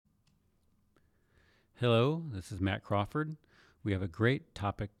Hello, this is Matt Crawford. We have a great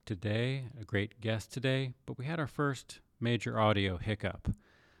topic today, a great guest today, but we had our first major audio hiccup.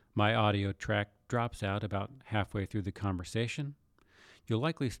 My audio track drops out about halfway through the conversation. You'll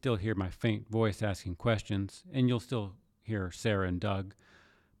likely still hear my faint voice asking questions, and you'll still hear Sarah and Doug,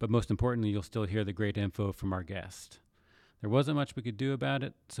 but most importantly, you'll still hear the great info from our guest. There wasn't much we could do about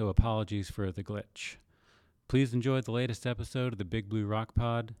it, so apologies for the glitch. Please enjoy the latest episode of the Big Blue Rock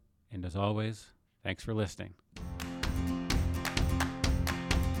Pod, and as always, thanks for listening.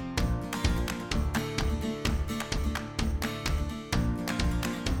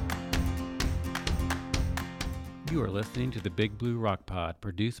 You are listening to the Big Blue Rock Pod,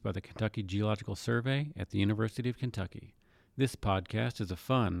 produced by the Kentucky Geological Survey at the University of Kentucky. This podcast is a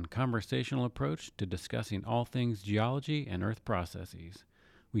fun, conversational approach to discussing all things geology and earth processes.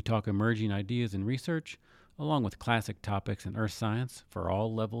 We talk emerging ideas in research, along with classic topics in earth science for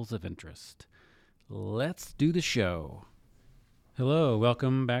all levels of interest. Let's do the show. Hello,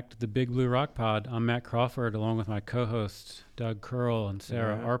 welcome back to the Big Blue Rock Pod. I'm Matt Crawford, along with my co-hosts Doug Curl and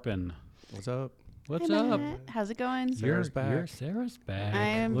Sarah Arpin. What's up? What's Hi, up? Matt. How's it going? Sarah's back. Sarah's back. I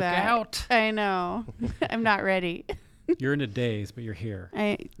am Look back. out. I know. I'm not ready. You're in a daze, but you're here.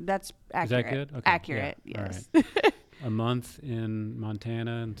 That's accurate. Is that good? Okay. Accurate, Yeah. yes. All right. A month in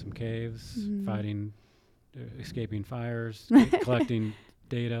Montana in some caves, fighting, escaping fires, collecting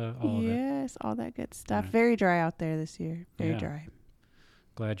data, all of it. Yes, all that good stuff. Yeah. Very dry out there this year. Very Yeah. dry.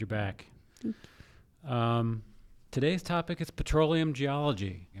 Glad you're back. Today's topic is petroleum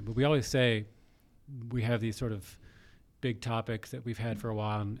geology. But we always say we have these sort of big topics that we've had for a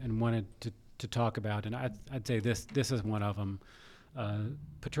while and wanted to talk about. And I'd say this is one of them.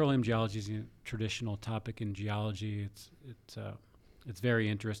 Petroleum geology is a traditional topic in geology. It's very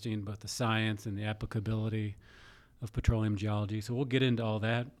interesting, both the science and the applicability of petroleum geology. So we'll get into all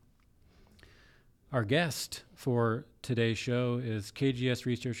that. Our guest for today's show is KGS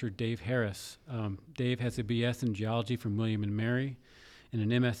researcher Dave Harris. Dave has a BS in geology from William & Mary and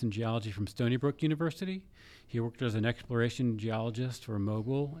an MS in geology from Stony Brook University. He worked as an exploration geologist for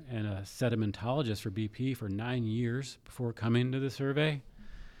Mobil and a sedimentologist for BP for 9 years before coming to the survey.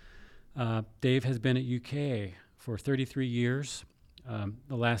 Dave has been at UK for 33 years,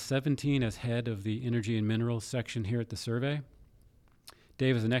 the last 17 as head of the energy and minerals section here at the survey.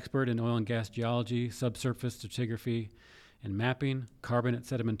 Dave is an expert in oil and gas geology, subsurface stratigraphy and mapping, carbonate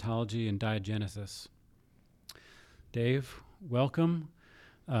sedimentology, and diagenesis. Dave, welcome.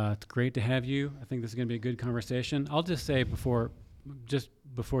 It's great to have you. I think this is going to be a good conversation. I'll just say before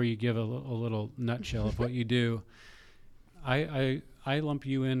you give a little nutshell of what you do, I lump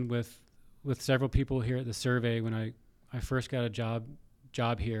you in with several people here at the survey when I first got a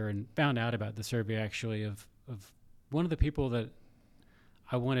job here and found out about the survey actually of one of the people that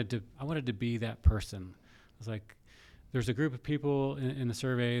I wanted to be that person. I was like, there's a group of people in the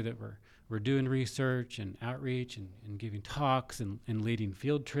survey that were doing research and outreach and giving talks and leading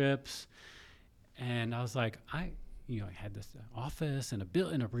field trips. And I was like, I had this office and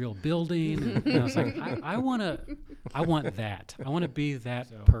in a real building. And I was like, I want that. I want to be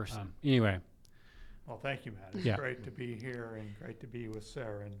that person. Anyway. Well, thank you, Matt. It's great to be here and great to be with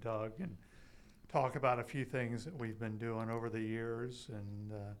Sarah and Doug and talk about a few things that we've been doing over the years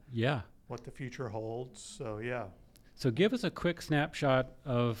and what the future holds. So, yeah. So give us a quick snapshot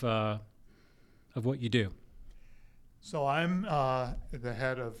of what you do. So I'm the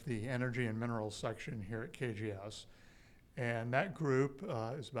head of the energy and minerals section here at KGS. And that group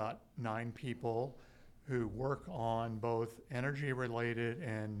is about 9 people who work on both energy-related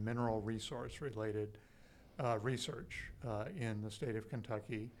and mineral resource-related research in the state of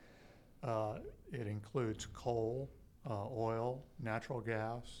Kentucky. It includes coal, oil, natural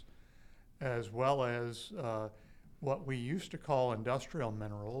gas, as well as what we used to call industrial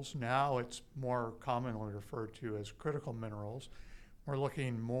minerals. Now it's more commonly referred to as critical minerals. We're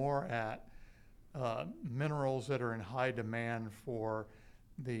looking more at minerals that are in high demand for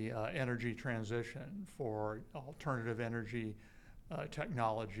the energy transition, for alternative energy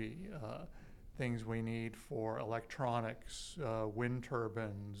technology, things we need for electronics, wind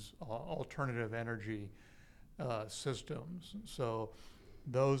turbines, alternative energy systems. So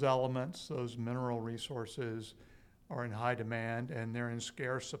those elements, those mineral resources are in high demand and they're in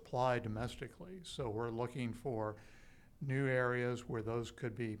scarce supply domestically. So we're looking for new areas where those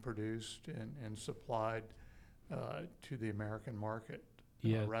could be produced and supplied to the American market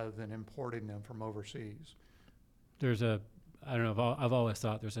rather than importing them from overseas. I've always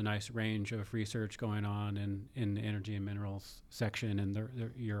thought there's a nice range of research going on in the energy and minerals section,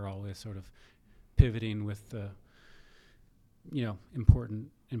 and you're always sort of pivoting with the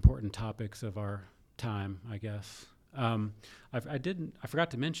important topics of our time, I guess. I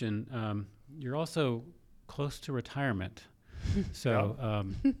forgot to mention, you're also close to retirement. So,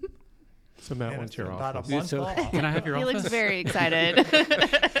 So Matt And went it's to your about a office. month so off. can I have your He office? looks very excited.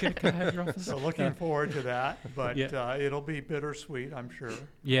 Can I have your office? So looking forward to that, but Yeah. it'll be bittersweet, I'm sure.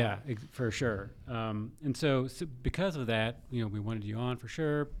 Yeah, for sure. And so because of that, we wanted you on for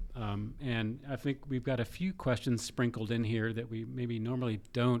sure. And I think we've got a few questions sprinkled in here that we maybe normally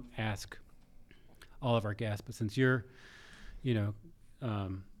don't ask all of our guests, but since you're,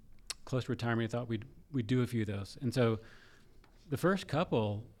 close to retirement, I thought we'd do a few of those. And so the first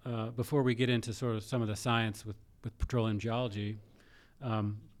couple, before we get into sort of some of the science with petroleum geology,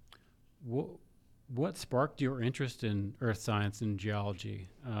 what sparked your interest in earth science and geology?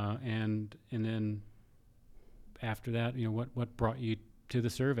 And then after that, what brought you to the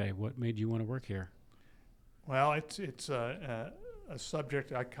survey? What made you want to work here? Well, it's a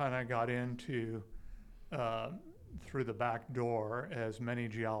subject I kind of got into through the back door, as many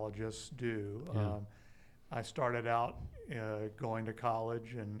geologists do. Yeah. I started out going to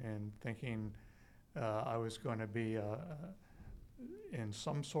college and thinking I was going to be in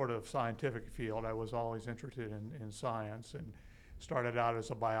some sort of scientific field. I was always interested in science, and started out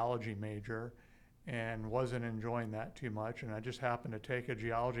as a biology major and wasn't enjoying that too much. And I just happened to take a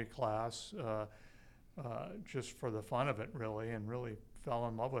geology class just for the fun of it, really, and really fell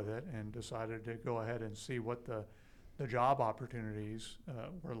in love with it and decided to go ahead and see what the job opportunities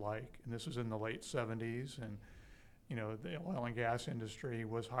were like. And this was in the late 70s, and the oil and gas industry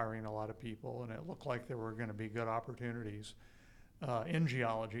was hiring a lot of people, and it looked like there were going to be good opportunities in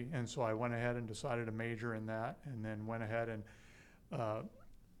geology. And so I went ahead and decided to major in that, and then went ahead and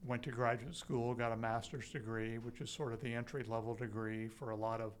went to graduate school, got a master's degree, which is sort of the entry-level degree for a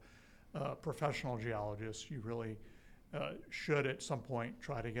lot of professional geologists. You really should at some point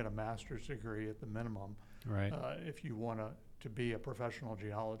try to get a master's degree at the minimum. Right. If you want to be a professional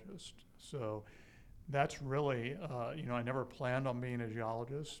geologist. So that's really, I never planned on being a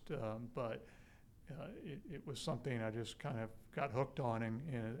geologist, but it was something I just kind of got hooked on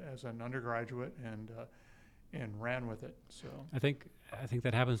as an undergraduate and ran with it. So I think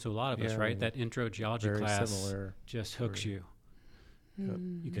that happens to a lot of us, Yeah, right? That intro geology very class similar just hooks story. you. Yep.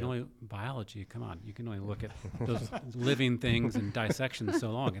 You can only biology. Come on, you can only look at those living things and dissection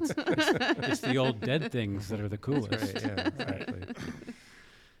so long. It's the old dead things that are the coolest. Right, yeah, exactly.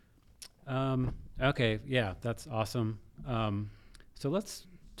 Okay, yeah, that's awesome. So let's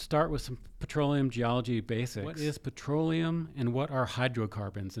start with some petroleum geology basics. What is petroleum, and what are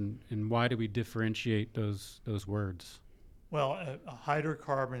hydrocarbons, and why do we differentiate those words? Well,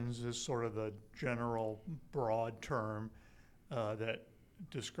 hydrocarbons is sort of the general broad term that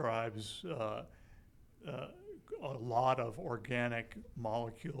describes a lot of organic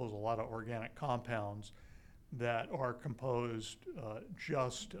molecules, a lot of organic compounds that are composed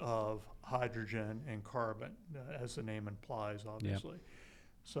just of hydrogen and carbon, as the name implies, obviously. Yep.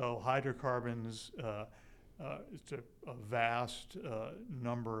 So hydrocarbons, it's a vast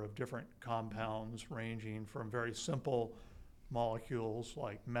number of different compounds, ranging from very simple molecules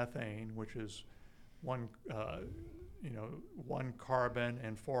like methane, which is one carbon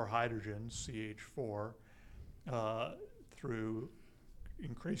and 4 hydrogens, CH4, through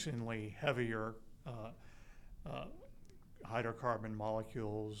increasingly heavier hydrocarbon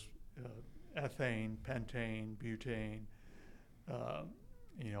molecules, ethane, pentane, butane,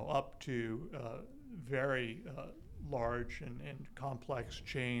 up to very large and complex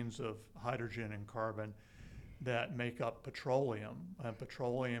chains of hydrogen and carbon that make up petroleum. And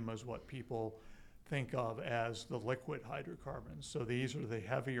petroleum is what people think of as the liquid hydrocarbons. So these are the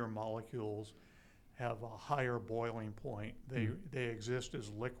heavier molecules, have a higher boiling point. They exist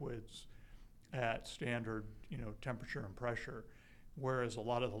as liquids at standard temperature and pressure, whereas a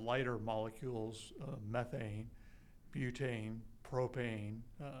lot of the lighter molecules, methane, butane, propane,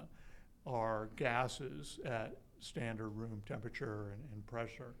 are gases at standard room temperature and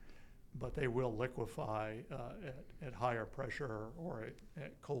pressure, but they will liquefy at higher pressure or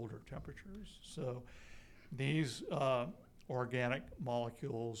at colder temperatures. So these organic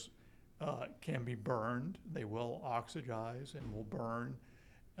molecules can be burned. They will oxidize and will burn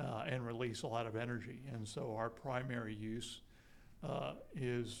and release a lot of energy. And so our primary use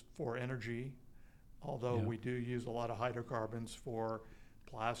is for energy, although we do use a lot of hydrocarbons for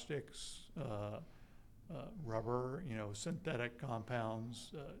plastics, rubber, synthetic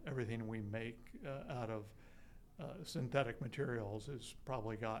compounds. Everything we make out of synthetic materials has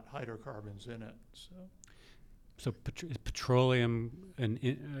probably got hydrocarbons in it. So is petroleum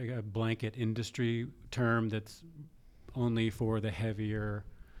a blanket industry term that's only for the heavier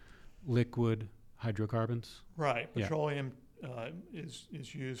liquid hydrocarbons. Right. Yeah. Petroleum is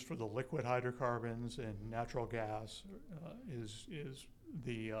used for the liquid hydrocarbons, and natural gas is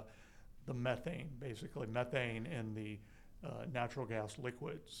the methane, basically methane in the natural gas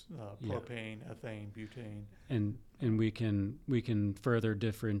liquids, Yeah. propane, ethane, butane. And we can further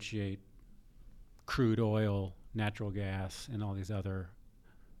differentiate crude oil, natural gas, and all these other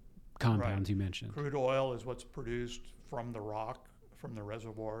compounds you mentioned. Crude oil is what's produced from the rock, from the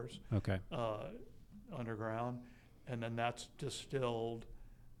reservoirs Okay. underground, and then that's distilled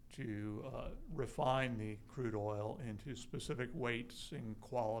to refine the crude oil into specific weights and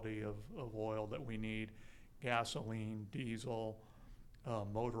quality of oil that we need: gasoline, diesel,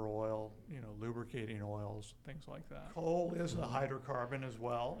 motor oil, lubricating oils, things like that. Coal is a hydrocarbon as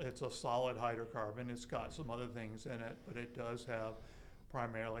well. It's a solid hydrocarbon. It's got some other things in it, but it does have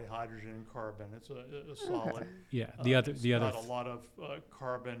primarily hydrogen and carbon. It's a solid. Yeah. It's got a lot of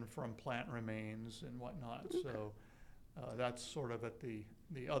carbon from plant remains and whatnot. So that's sort of at the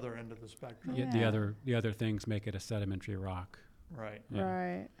other end of the spectrum. Yeah, the other things make it a sedimentary rock. Right. Yeah.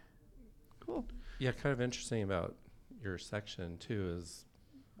 Right. Cool. Yeah, kind of interesting about your section too is,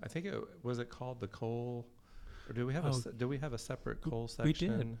 I think was it called the coal, or do we have do we have a separate coal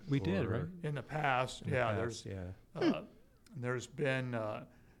section? We did, right? In the past, In the past, there's been an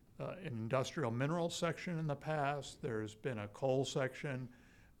industrial minerals section in the past. There's been a coal section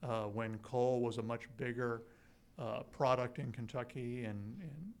when coal was a much bigger product in Kentucky, and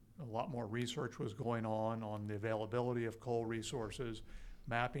a lot more research was going on the availability of coal resources,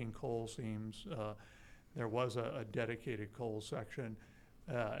 mapping coal seams. There was a dedicated coal section.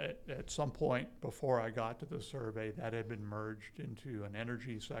 At some point before I got to the survey, that had been merged into an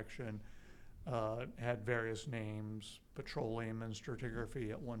energy section. Had various names, petroleum and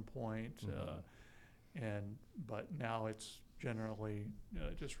stratigraphy at one point, but now it's generally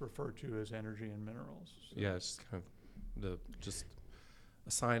just referred to as energy and minerals. So. Yeah, it's kind of just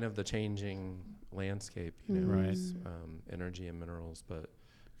a sign of the changing landscape, Right. is, energy and minerals, but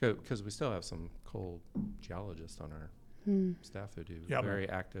because we still have some coal geologists on our staff who do very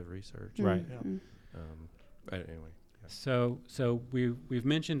active research. Right. Yeah. But anyway. Yeah. So we've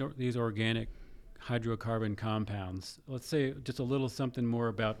mentioned these organic hydrocarbon compounds. Let's say just a little something more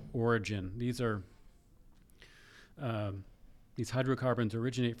about origin. These hydrocarbons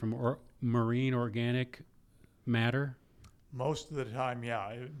originate from marine organic matter. Most of the time,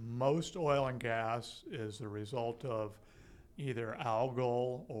 yeah. Most oil and gas is the result of either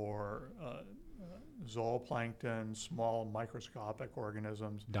algal or zooplankton, small microscopic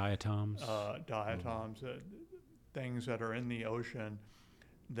organisms, Diatoms. Things that are in the ocean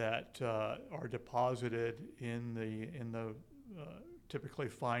that are deposited in the typically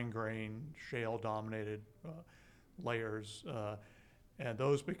fine-grained, shale-dominated layers, and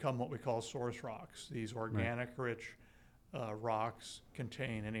those become what we call source rocks. These organic-rich rocks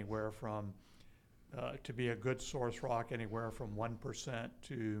contain anywhere from, to be a good source rock, anywhere from 1%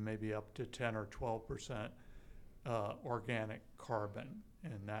 to maybe up to 10 or 12% organic carbon,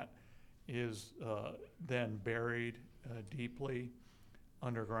 and that is then buried deeply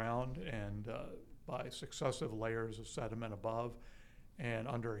underground and by successive layers of sediment above, and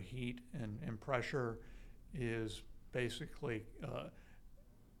under heat and pressure is basically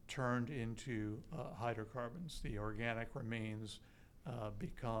turned into hydrocarbons. The organic remains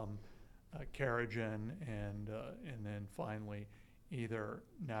become kerogen and then finally either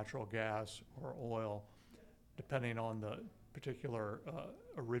natural gas or oil, depending on the particular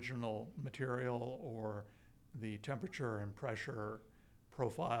original material or the temperature and pressure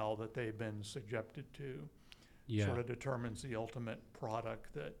profile that they've been subjected to. Yeah. Sort of determines the ultimate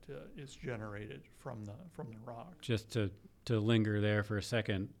product that is generated from the rock. Just to linger there for a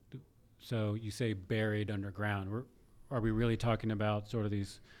second. So you say buried underground. Are we really talking about sort of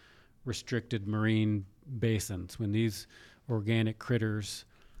these restricted marine basins when these organic critters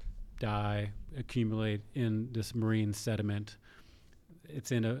die, accumulate in this marine sediment?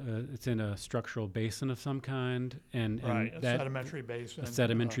 It's in a structural basin of some kind, and Right, that sedimentary basin. a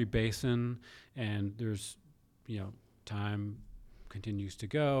sedimentary basin, and there's time continues to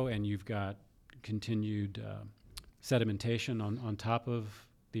go, and you've got continued sedimentation on top of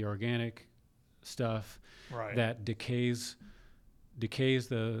the organic stuff Right. that decays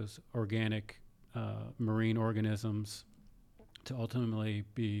those organic marine organisms to ultimately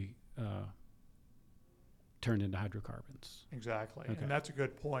be turned into hydrocarbons. Exactly, Okay. and that's a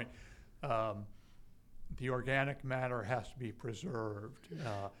good point. The organic matter has to be preserved.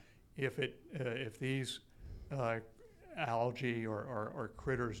 If these algae or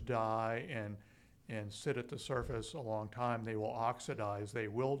critters die and sit at the surface a long time, they will oxidize, they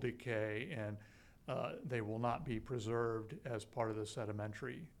will decay, and they will not be preserved as part of the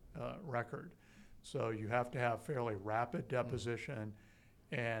sedimentary record. So you have to have fairly rapid deposition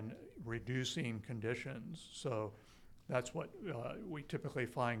and reducing conditions. So that's what we typically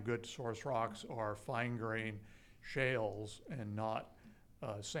find good source rocks are fine grained shales and not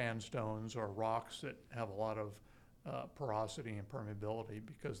sandstones or rocks that have a lot of porosity and permeability,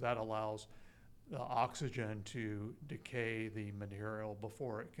 because that allows the oxygen to decay the material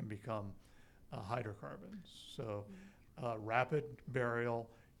before it can become hydrocarbons. So rapid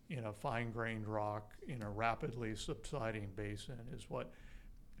burial in a fine-grained rock in a rapidly subsiding basin is what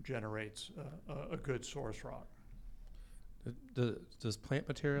generates a good source rock. Does plant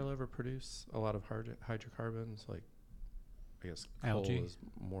material ever produce a lot of hydrocarbons? Like, I guess Algae. coal is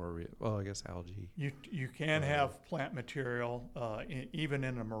more. Well, I guess algae. You can have plant material, even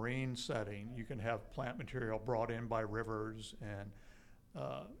in a marine setting. You can have plant material brought in by rivers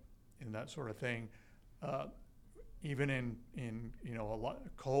and that sort of thing. Even in a lot,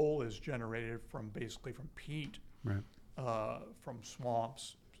 coal is generated basically from peat, Right. from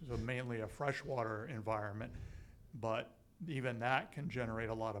swamps, so mainly a freshwater environment. But even that can generate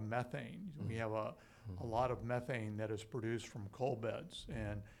a lot of methane. We have a lot of methane that is produced from coal beds,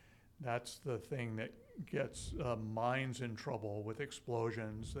 and that's the thing that gets mines in trouble with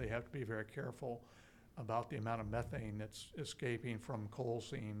explosions. They have to be very careful about the amount of methane that's escaping from coal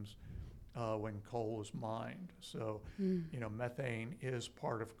seams when coal is mined. So, methane is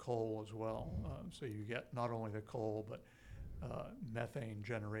part of coal as well. So you get not only the coal, but methane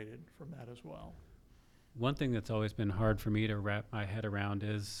generated from that as well. One thing that's always been hard for me to wrap my head around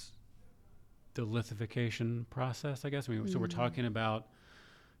is the lithification process, I guess. I mean, so we're talking about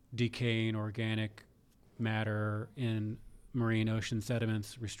decaying organic matter in marine ocean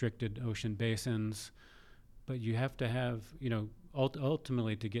sediments, restricted ocean basins, but you have to have,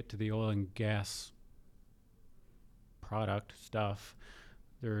 ultimately to get to the oil and gas product stuff,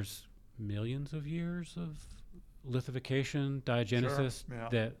 there's millions of years of lithification, diagenesis, Sure,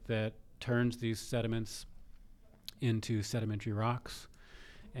 yeah. that turns these sediments into sedimentary rocks,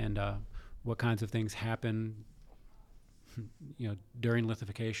 and what kinds of things happen, during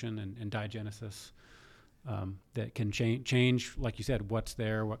lithification and diagenesis that can change, like you said, what's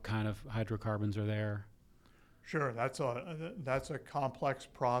there, what kind of hydrocarbons are there. Sure, that's a complex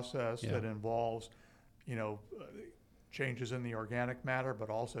process Yeah. that involves, changes in the organic matter, but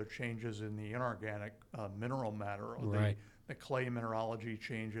also changes in the inorganic mineral matter. Or Right. the clay mineralogy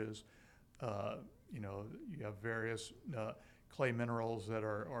changes. You have various clay minerals that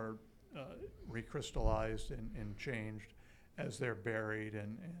are recrystallized and changed as they're buried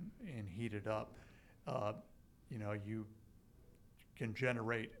and heated up. You can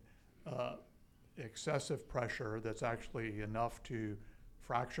generate excessive pressure that's actually enough to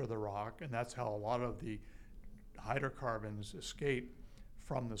fracture the rock, and that's how a lot of the hydrocarbons escape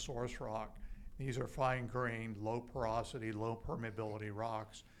from the source rock. These are fine-grained, low porosity, low permeability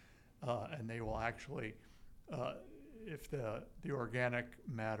rocks, and they will actually, if the organic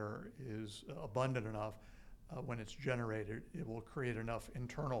matter is abundant enough, when it's generated, it will create enough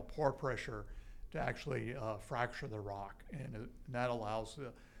internal pore pressure to actually fracture the rock, and that allows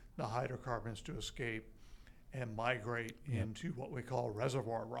the hydrocarbons to escape and migrate into what we call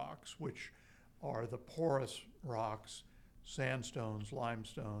reservoir rocks, which are the porous rocks, sandstones,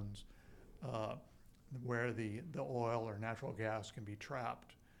 limestones, where the oil or natural gas can be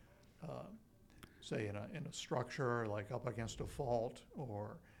trapped, say in a structure like up against a fault,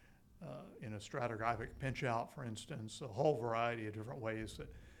 or in a stratigraphic pinch out, for instance. A whole variety of different ways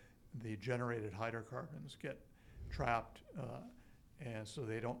that the generated hydrocarbons get trapped, and so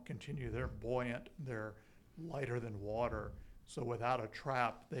they don't continue. They're buoyant, they're lighter than water, so without a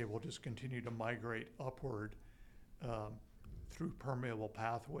trap they will just continue to migrate upward through permeable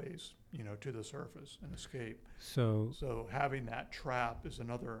pathways, to the surface and escape. So having that trap is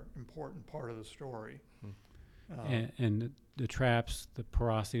another important part of the story. And the traps, the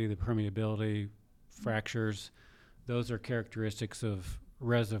porosity, the permeability, fractures, those are characteristics of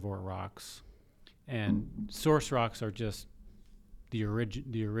reservoir rocks, and source rocks are just the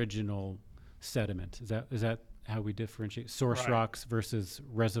original sediment. Is that how we differentiate source Right. rocks versus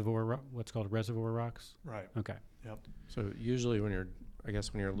what's called reservoir rocks? Right. Okay. Yep. So usually when you're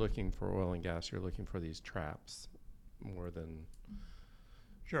looking for oil and gas, you're looking for these traps more than.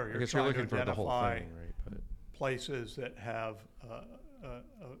 Sure. I You're guess you're trying to looking for the whole identify thing, right? But places that have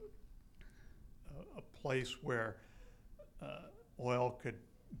a place where oil could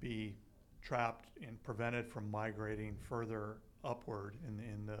be trapped and prevented from migrating further upward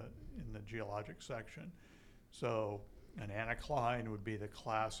in the geologic section. So an anticline would be the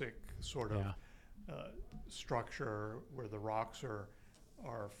classic sort of Yeah. structure where the rocks are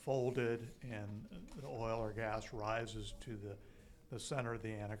folded and the oil or gas rises to the center of the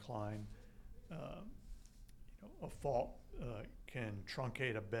anticline. A fault can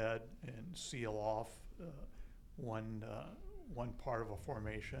truncate a bed and seal off one part of a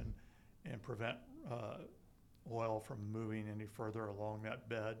formation and prevent oil from moving any further along that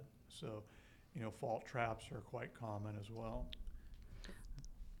bed. So, fault traps are quite common as well.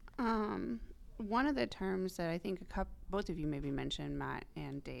 One of the terms that I think both of you maybe mentioned, Matt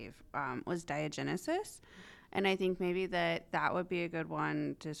and Dave, was diagenesis. And I think maybe that would be a good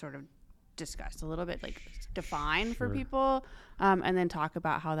one to sort of discuss a little bit, like define for Sure. people, and then talk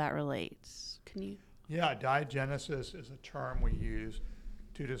about how that relates. Can you? Yeah, diagenesis is a term we use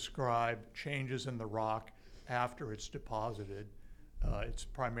to describe changes in the rock after it's deposited. It's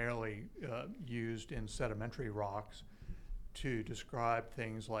primarily used in sedimentary rocks to describe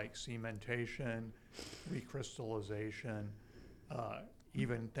things like cementation, recrystallization,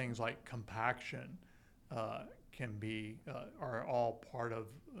 even things like compaction are all part of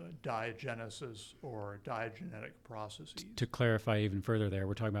diagenesis or diagenetic processes. To clarify even further there,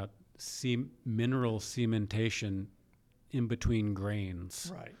 we're talking about mineral cementation in between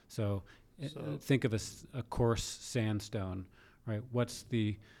grains. Right. So, So- think of a coarse sandstone, right? What's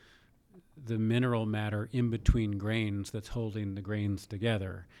the mineral matter in between grains that's holding the grains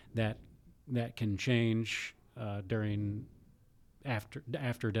together? That can change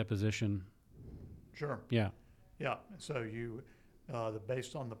after deposition. Sure. Yeah. Yeah. So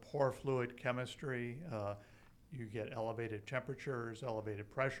based on the pore fluid chemistry, you get elevated temperatures,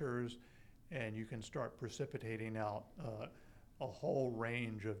 elevated pressures, and you can start precipitating out a whole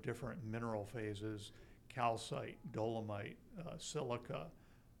range of different mineral phases: calcite, dolomite, silica,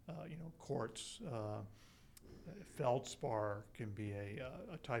 quartz. Feldspar can be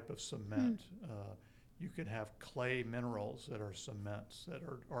a type of cement. You can have clay minerals that are cements that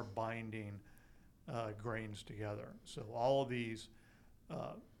are binding grains together. So all of these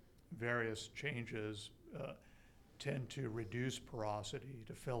various changes tend to reduce porosity,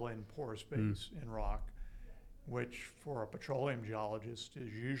 to fill in pore space in rock, which for a petroleum geologist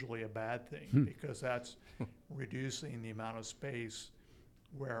is usually a bad thing because that's reducing the amount of space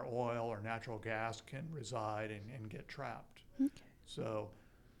where oil or natural gas can reside and get trapped. Okay. So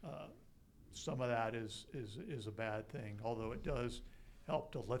some of that is a bad thing, although it does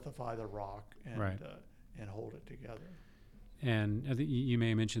help to lithify the rock and Right. And hold it together. And I think you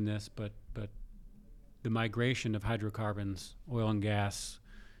may mention this, but the migration of hydrocarbons, oil and gas,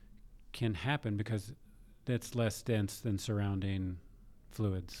 can happen because that's less dense than surrounding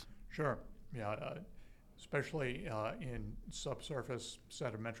fluids. Sure. Yeah. Especially in subsurface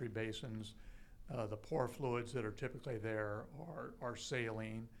sedimentary basins, the pore fluids that are typically there are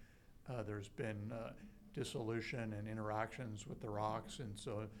saline. There's been dissolution and interactions with the rocks, and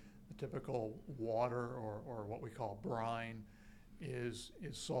so the typical water or what we call brine is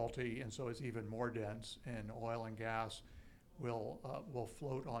salty, and so it's even more dense, and oil and gas will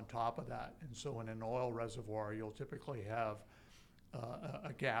float on top of that. And so in an oil reservoir, you'll typically have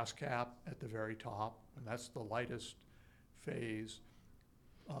a gas cap at the very top, and that's the lightest phase.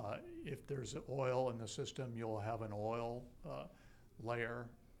 If there's oil in the system, you'll have an oil layer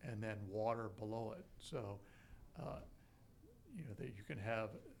and then water below it. So that you can have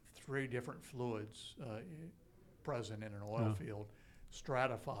three different fluids present in an oil field,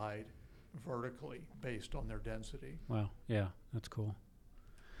 stratified vertically based on their density. Wow. Yeah, that's cool.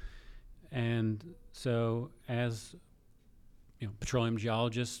 And so, as petroleum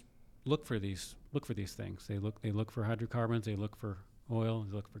geologists look for these things. They look for hydrocarbons. They look for oil.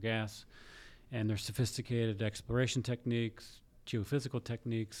 They look for gas, and there's sophisticated exploration techniques, geophysical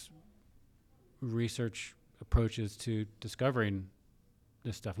techniques, research approaches to discovering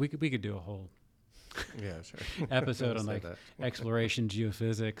this stuff. We could do a whole Yeah, sure. episode on Say like that. exploration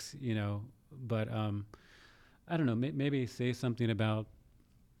geophysics, but I don't know, maybe say something about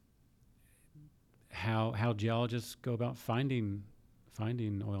how geologists go about finding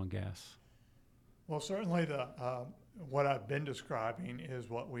oil and gas. Well, certainly what I've been describing is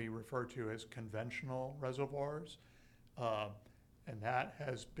what we refer to as conventional reservoirs, and that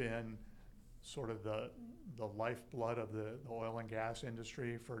has been sort of the lifeblood of the oil and gas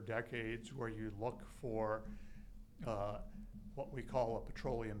industry for decades, where you look for what we call a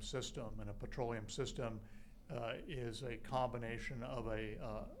petroleum system. And a petroleum system is a combination of a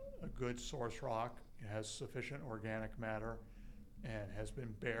good source rock. It has sufficient organic matter and has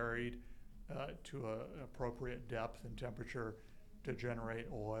been buried to an appropriate depth and temperature to generate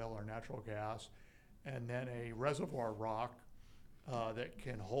oil or natural gas, and then a reservoir rock that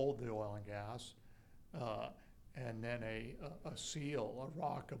can hold the oil and gas, and then a seal, a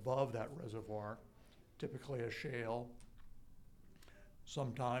rock above that reservoir, typically a shale,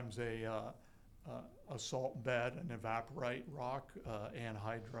 sometimes a salt bed, an evaporite rock,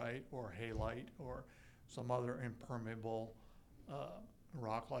 anhydrite or halite or some other impermeable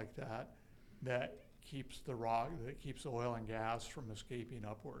rock like that, that keeps the oil and gas from escaping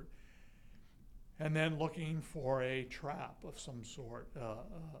upward. And then looking for a trap of some sort, a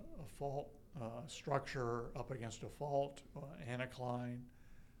fault structure up against a fault, anticline,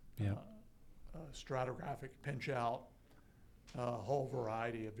 Yeah. stratigraphic pinch out, a whole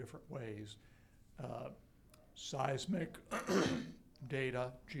variety of different ways. Seismic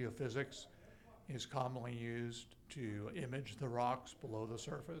data, geophysics, is commonly used to image the rocks below the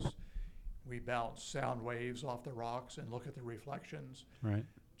surface. We bounce sound waves off the rocks and look at the reflections Right.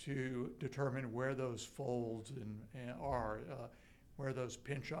 to determine where those folds are, where those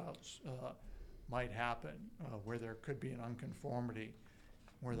pinch outs might happen, where there could be an unconformity,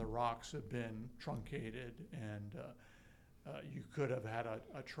 where the rocks have been truncated and you could have had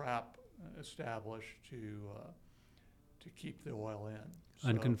a trap established to keep the oil in. So,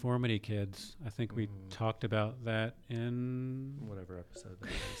 Unconformity, kids. I think we talked about that in Whatever episode that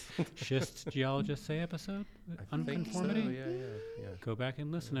is. Schist Geologist Say episode? I think so, Unconformity? yeah. Go back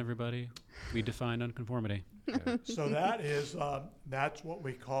and listen, everybody. We defined unconformity. Yeah. so that is that's what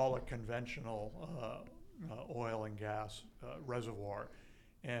we call a conventional oil and gas reservoir,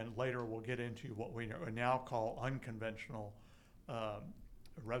 and later we'll get into what we now call unconventional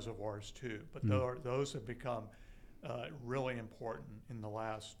reservoirs too. But those have become really important in the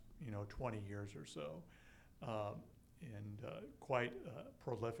last 20 years or so, and quite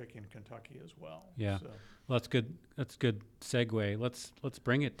prolific in Kentucky as well. Yeah. So, Well, that's good. That's good segue. Let's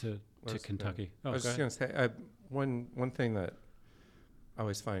bring it to Let's- Kentucky. I Oh, was go just ahead. going to say, one thing that I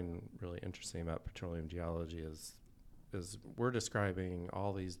always find really interesting about petroleum geology is we're describing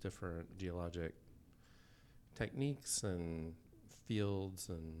all these different geologic techniques and fields,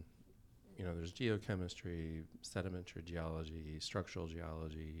 and there's geochemistry, sedimentary geology, structural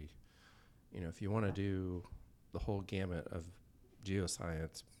geology. If you want to do the whole gamut of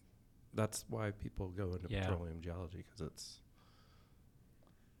geoscience, that's why people go into Yeah. petroleum geology, because it's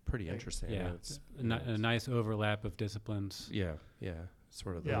pretty interesting. Yeah. and it's, A nice overlap of disciplines. yeah,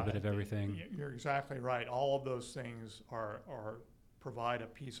 sort of. A little bit of everything. You're exactly right. All of those things are provide a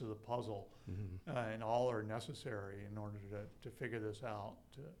piece of the puzzle, and all are necessary in order to figure this out,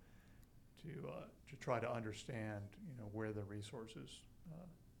 to try to understand where the resources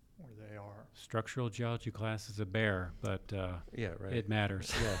where they are. Structural geology class is a bear, but Yeah, right. it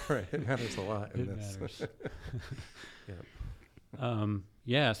matters. Yeah, right. It matters a lot in It this. matters. Yeah.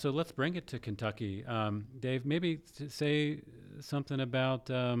 Yeah, so let's bring it to Kentucky. Dave, maybe say something about,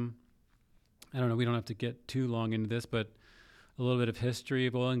 I don't know, we don't have to get too long into this, but a little bit of history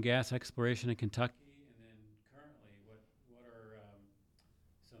of oil and gas exploration in Kentucky, and then currently, what are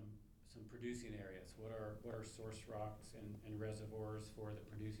some producing areas? What are source rocks and reservoirs for the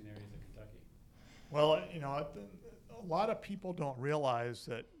producing areas of Kentucky? Well, a lot of people don't realize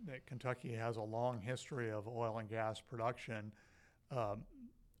that Kentucky has a long history of oil and gas production.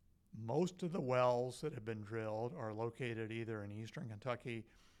 Most of the wells that have been drilled are located either in eastern Kentucky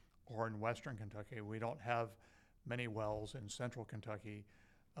or in western Kentucky. We don't have many wells in central Kentucky.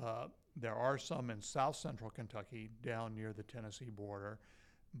 There are some in south central Kentucky down near the Tennessee border,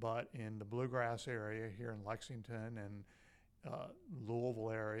 but in the bluegrass area here in Lexington and Louisville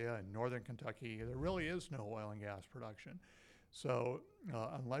area and northern Kentucky, there really is no oil and gas production. So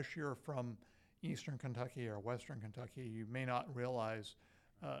unless you're from eastern Kentucky or western Kentucky, you may not realize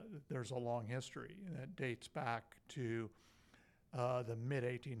that there's a long history that dates back to the mid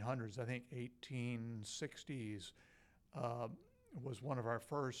 1800s. I think 1860s was one of our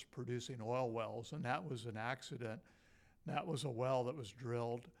first producing oil wells, and that was an accident. That was a well that was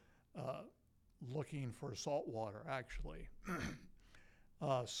drilled looking for salt water, actually.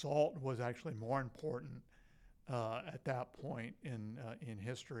 Salt was actually more important at that point in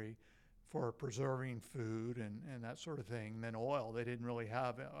history for preserving food and that sort of thing than oil. They didn't really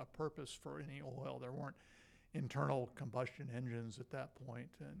have a purpose for any oil. There weren't internal combustion engines at that point.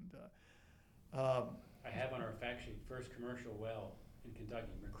 And I have on our fact sheet, first commercial well in Kentucky,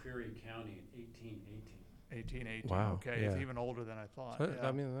 McCreary County in 1818. 1818. Wow, Okay, it's yeah. even older than I thought. So, yeah.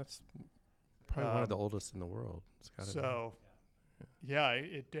 I mean, that's probably one of the oldest in the world. It's got to So, yeah,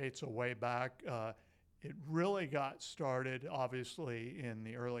 it dates a way back. It really got started, obviously, in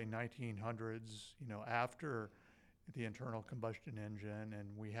the early 1900s, after the internal combustion engine, and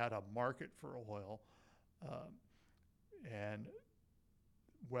we had a market for oil. And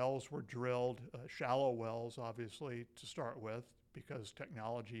wells were drilled, shallow wells, obviously, to start with, because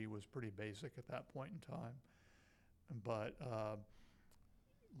technology was pretty basic at that point in time. But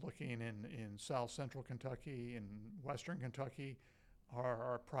looking in south central Kentucky and western Kentucky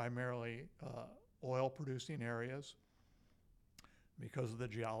are primarily oil producing areas because of the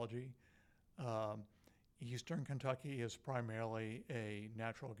geology. Eastern Kentucky is primarily a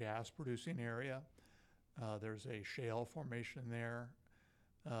natural gas producing area. There's a shale formation there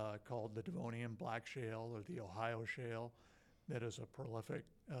called the Devonian Black Shale or the Ohio Shale that is a prolific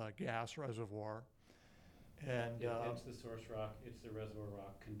gas reservoir. And It's the source rock, it's the reservoir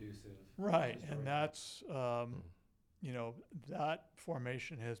rock conducive. right, to and storage. that's that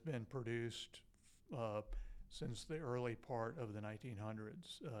formation has been produced since the early part of the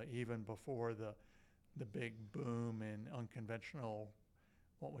 1900s, even before the big boom in unconventional,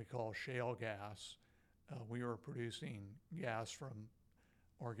 what we call shale gas. We were producing gas from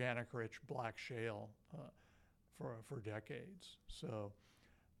organic rich black shale for decades. So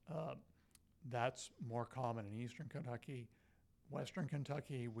that's more common in eastern Kentucky. Western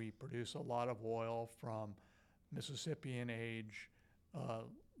Kentucky, we produce a lot of oil from Mississippian age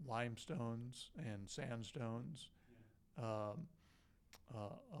limestones and sandstones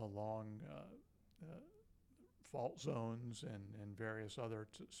along fault zones and various other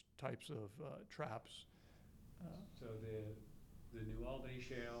types of traps. So the New Albany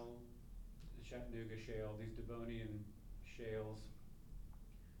Shale, the Chattanooga Shale, these Devonian shales,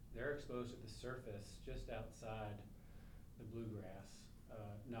 they're exposed at the surface just outside the bluegrass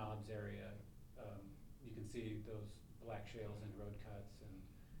knobs area. You can see those black shales in road cuts and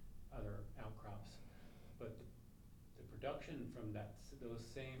other outcrops. But the production from those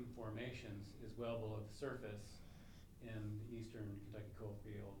same formations is well below the surface in the eastern Kentucky coal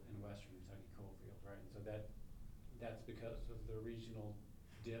field and western Kentucky coal field, right? And so that's because of the regional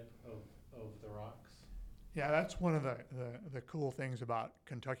dip of the rocks. Yeah, that's one of the cool things about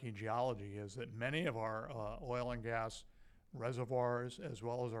Kentucky geology is that many of our oil and gas reservoirs, as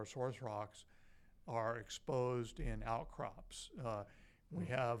well as our source rocks, are exposed in outcrops. We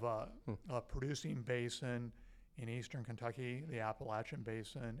have a producing basin in eastern Kentucky, the Appalachian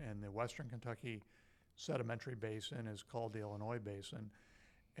Basin, and the western Kentucky sedimentary basin is called the Illinois Basin.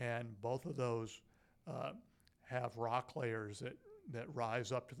 And both of those have rock layers that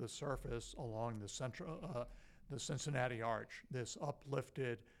rise up to the surface along the Cincinnati Arch. This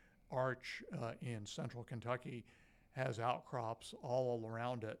uplifted arch in central Kentucky has outcrops all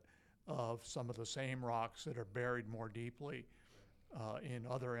around it of some of the same rocks that are buried more deeply in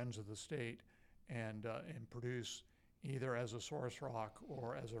other ends of the state and produce either as a source rock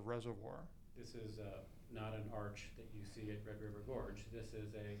or as a reservoir. This is not an arch that you see at Red River Gorge. This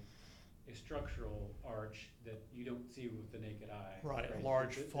is a structural arch that you don't see with the naked eye. Right, a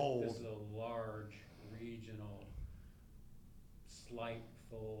large fold. This is a large regional slight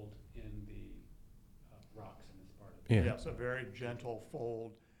fold in the rocks in this part of the Yes, a very gentle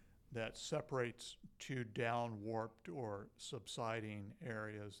fold that separates two down warped or subsiding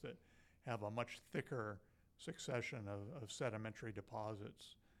areas that have a much thicker succession of sedimentary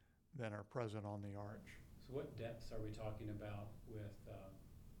deposits than are present on the arch. So what depths are we talking about with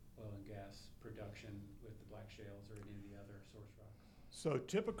oil and gas production with the black shales or any of the other source rocks? So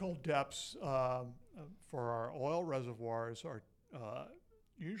typical depths for our oil reservoirs are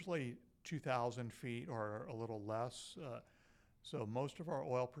usually 2,000 feet or a little less. So most of our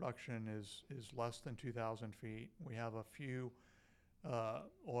oil production is less than 2,000 feet. We have a few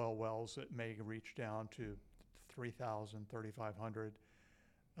oil wells that may reach down to 3,000, 3,500.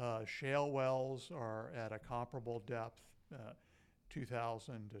 Shale wells are at a comparable depth,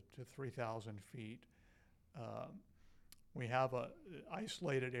 2,000 to 3,000 feet. We have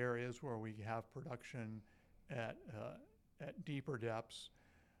isolated areas where we have production at deeper depths.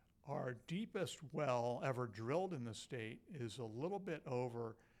 Our deepest well ever drilled in the state is a little bit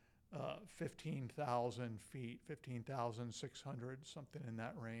over 15,000 feet, 15,600, something in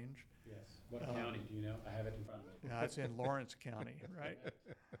that range. Yes. What county do you know? I have it in front of me. Yeah, it's in Lawrence County, right?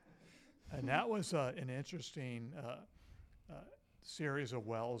 And that was an interesting series of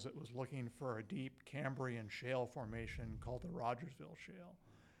wells that was looking for a deep Cambrian shale formation called the Rogersville Shale.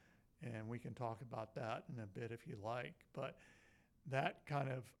 And we can talk about that in a bit if you like. But that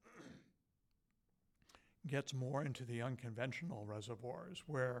kind of gets more into the unconventional reservoirs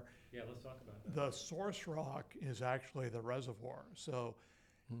where Yeah, let's talk about that. the source rock is actually the reservoir. So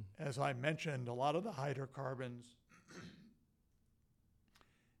as I mentioned, a lot of the hydrocarbons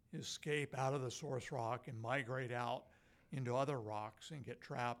escape out of the source rock and migrate out into other rocks and get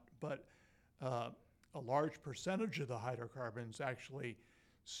trapped. But a large percentage of the hydrocarbons actually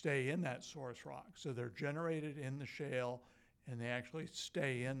stay in that source rock. So they're generated in the shale, and they actually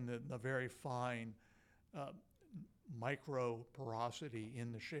stay in the very fine micro porosity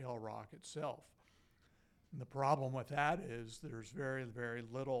in the shale rock itself. And the problem with that is there's very, very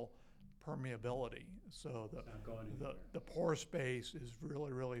little permeability. So Not going anywhere. the pore space is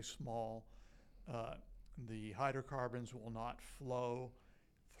really, really small. The hydrocarbons will not flow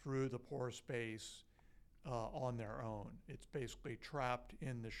through the pore space on their own. It's basically trapped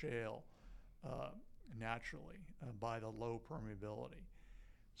in the shale naturally by the low permeability.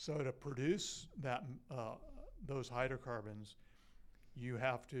 So to produce those hydrocarbons, you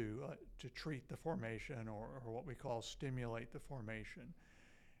have to treat the formation or what we call stimulate the formation.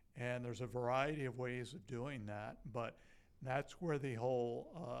 And there's a variety of ways of doing that, but that's where the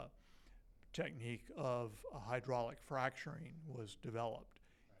whole technique of hydraulic fracturing was developed.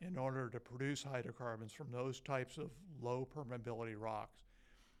 In order to produce hydrocarbons from those types of low permeability rocks,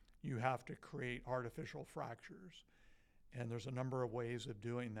 you have to create artificial fractures. And there's a number of ways of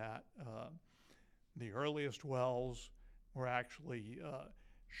doing that. The earliest wells were actually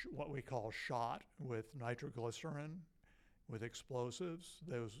what we call shot with nitroglycerin, with explosives.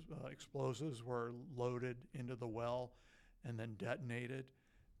 Those explosives were loaded into the well and then detonated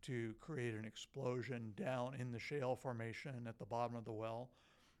to create an explosion down in the shale formation at the bottom of the well.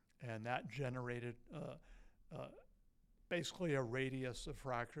 And that generated basically a radius of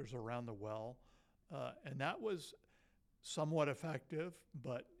fractures around the well. And that was somewhat effective,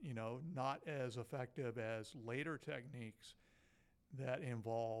 but not as effective as later techniques that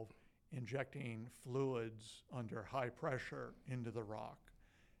involve injecting fluids under high pressure into the rock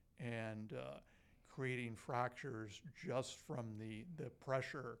and creating fractures just from the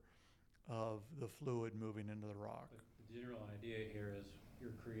pressure of the fluid moving into the rock. But the general idea here is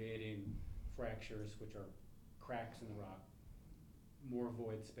you're creating fractures, which are cracks in the rock, more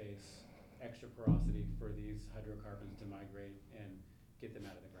void space, extra porosity for these hydrocarbons to migrate and get them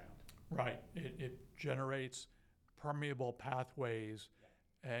out of the ground. Right. It generates permeable pathways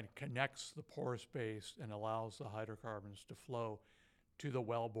and connects the pore space and allows the hydrocarbons to flow to the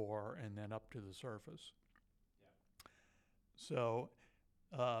wellbore and then up to the surface. Yeah. So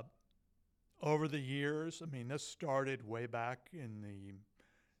over the years, I mean, this started way back in the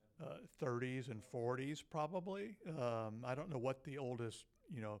 30s and 40s probably. I don't know what the oldest,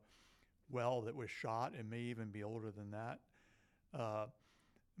 well that was shot. It may even be older than that.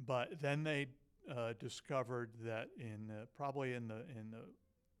 But then they discovered that probably in the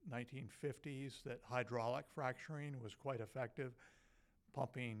 1950s that hydraulic fracturing was quite effective,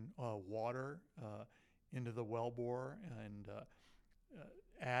 pumping water into the wellbore and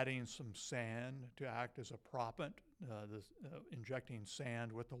adding some sand to act as a proppant, injecting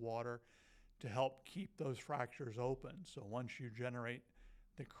sand with the water to help keep those fractures open. So once you generate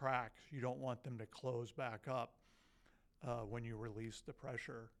the cracks, you don't want them to close back up when you release the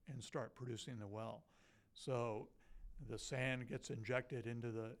pressure and start producing the well. So the sand gets injected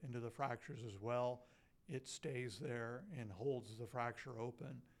into the fractures as well. It stays there and holds the fracture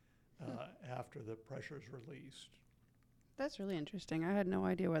open after the pressure is released. That's really interesting. I had no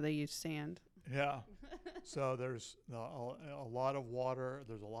idea why they used sand. Yeah. So there's a lot of water,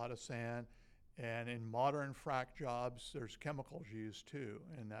 there's a lot of sand, and in modern frac jobs, there's chemicals used too,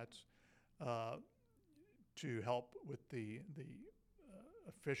 and that's to help with the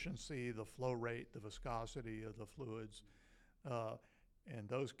efficiency, the flow rate, the viscosity of the fluids. And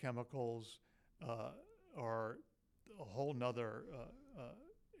those chemicals are a whole nother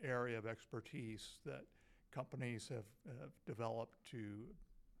area of expertise that companies have developed to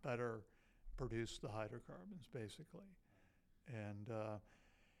better produce the hydrocarbons, basically. And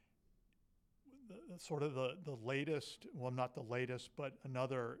the latest, well, not the latest, but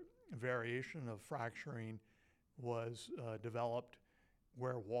another variation of fracturing was developed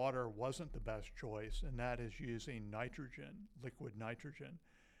where water wasn't the best choice, and that is using nitrogen, liquid nitrogen.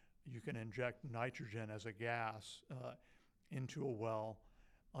 You can inject nitrogen as a gas into a well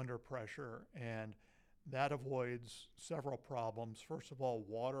under pressure, and that avoids several problems. First of all,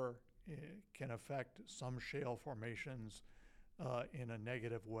 water can affect some shale formations in a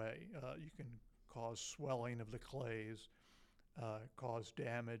negative way. You can cause swelling of the clays, cause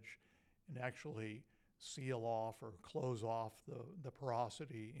damage, and actually seal off or close off the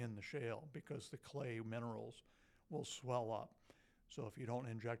porosity in the shale because the clay minerals will swell up. So if you don't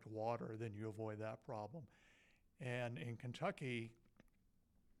inject water, then you avoid that problem. And in Kentucky,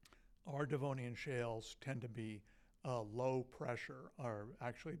 our Devonian shales tend to be low pressure, or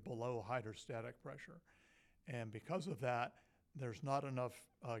actually below hydrostatic pressure. And because of that, there's not enough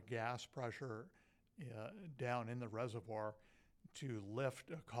gas pressure down in the reservoir to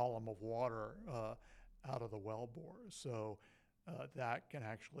lift a column of water out of the well bore. So that can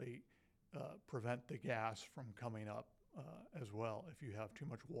actually prevent the gas from coming up as well if you have too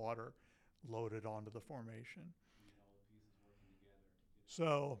much water loaded onto the formation.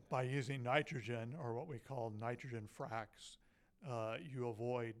 So by using nitrogen, or what we call nitrogen fracs, you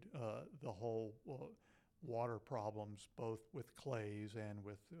avoid the whole water problems, both with clays and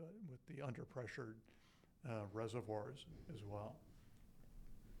with the underpressured reservoirs as well.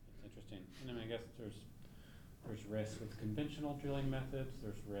 That's interesting. And I mean, I guess there's risks with conventional drilling methods.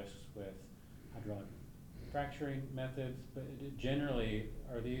 There's risks with hydraulic fracturing methods. But generally,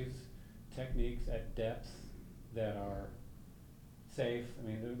 are these techniques at depths that are safe? I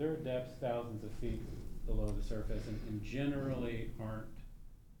mean, there are depths thousands of feet below the surface, and generally aren't.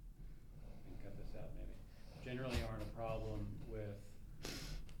 I can cut this out maybe. Generally aren't a problem with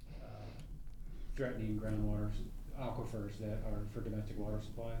threatening groundwater aquifers that are for domestic water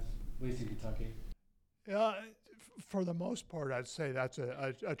supplies, at least in Kentucky. For the most part, I'd say that's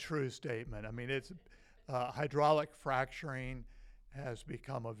a true statement. I mean, it's hydraulic fracturing has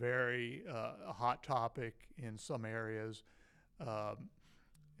become a very hot topic in some areas.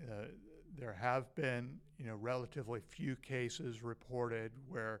 There have been, relatively few cases reported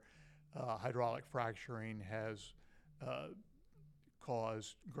where hydraulic fracturing has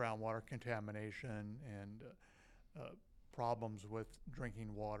caused groundwater contamination and problems with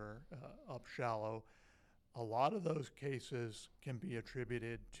drinking water up shallow. A lot of those cases can be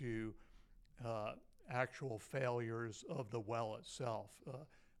attributed to actual failures of the well itself,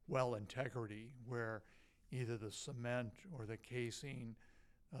 well integrity, where either the cement or the casing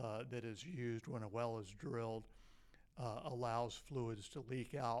that is used when a well is drilled allows fluids to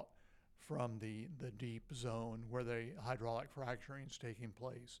leak out from the deep zone where the hydraulic fracturing is taking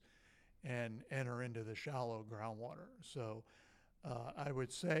place and enter into the shallow groundwater. So I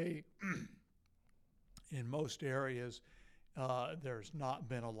would say in most areas there's not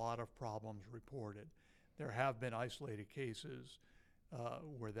been a lot of problems reported. There have been isolated cases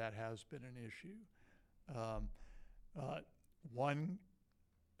where that has been an issue. One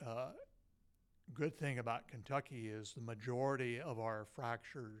good thing about Kentucky is the majority of our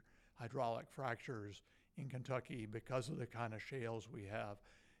hydraulic fractures in Kentucky, because of the kind of shales we have,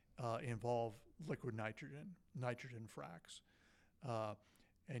 involve liquid nitrogen fracs.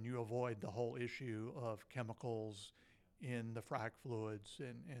 And you avoid the whole issue of chemicals in the frac fluids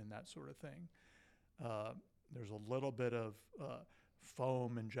and that sort of thing. There's a little bit of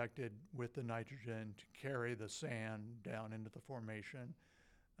foam injected with the nitrogen to carry the sand down into the formation,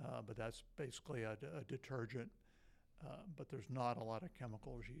 but that's basically a detergent. But there's not a lot of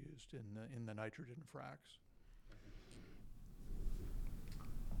chemicals used in the nitrogen fracs.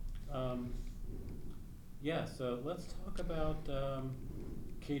 Yeah, so let's talk about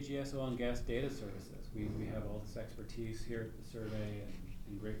KGS Oil and Gas Data Services. We have all this expertise here at the survey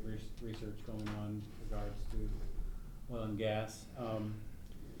and great research going on in regards to oil and gas.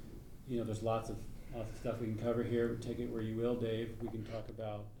 There's lots of stuff we can cover here. Take it where you will, Dave. We can talk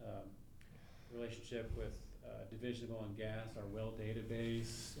about relationship with Division of Oil and Gas, our well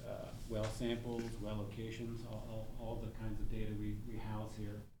database, well samples, well locations, all the kinds of data we house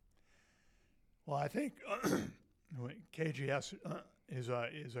here. Well, I think KGS is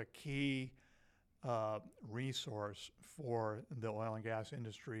a key resource for the oil and gas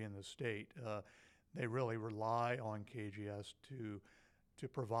industry in the state. They really rely on KGS to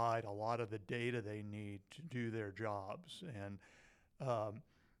provide a lot of the data they need to do their jobs. And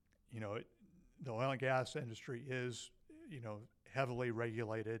the oil and gas industry is heavily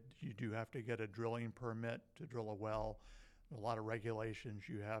regulated. You do have to get a drilling permit to drill a well. A lot of regulations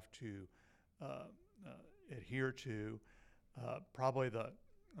you have to adhere to. Probably the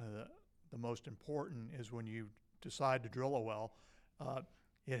most important is when you decide to drill a well,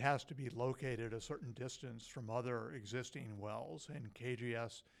 it has to be located a certain distance from other existing wells, and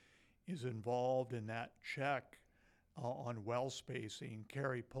KGS is involved in that check on well spacing.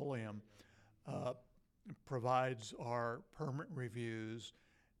 Carrie Pulliam provides our permit reviews,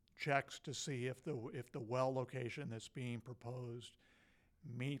 checks to see if the well location that's being proposed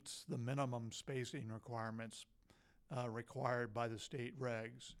meets the minimum spacing requirements required by the state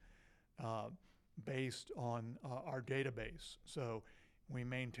regs based on our database. So we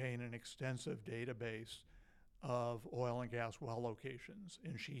maintain an extensive database of oil and gas well locations,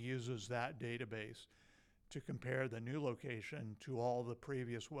 and she uses that database to compare the new location to all the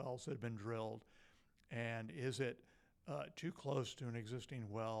previous wells that have been drilled, and is it too close to an existing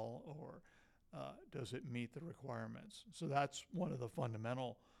well, or does it meet the requirements? So that's one of the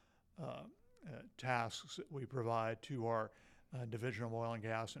fundamental tasks that we provide to our Division of Oil and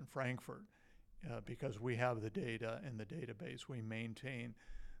Gas in Frankfurt, because we have the data in the database. We maintain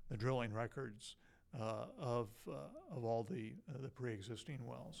the drilling records of all the pre-existing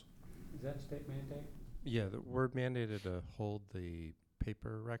wells. Is that state mandate? Yeah, we're mandated to hold the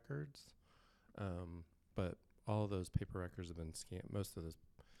paper records, but all of those paper records have been scanned.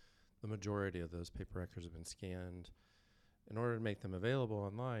 The majority of those paper records have been scanned. In order to make them available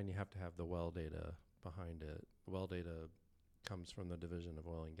online, you have to have the well data behind it. The well data comes from the Division of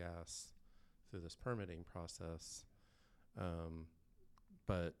Oil and Gas through this permitting process,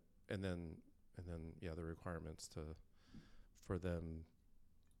 but and then the requirements for them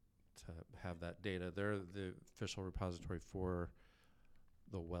to have that data. They're the official repository for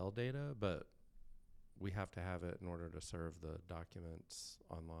the well data, but we have to have it in order to serve the documents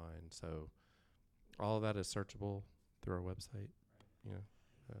online. So all of that is searchable through our website. Yeah.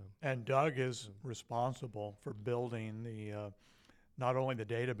 And Doug is responsible for building the not only the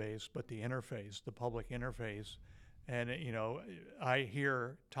database but the interface, the public interface. And I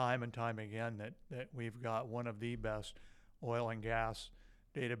hear time and time again that we've got one of the best oil and gas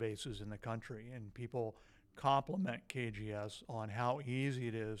databases in the country, and people compliment KGS on how easy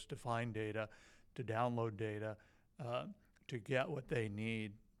it is to find data, to download data, to get what they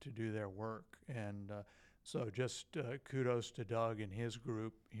need to do their work. And so just kudos to Doug and his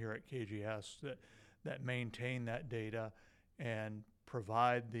group here at KGS that maintain that data and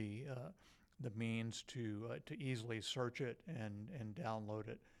provide the means to easily search it and download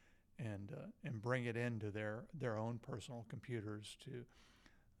it and bring it into their own personal computers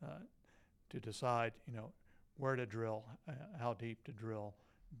to decide where to drill, how deep to drill,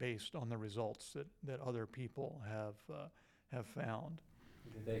 based on the results that other people have found.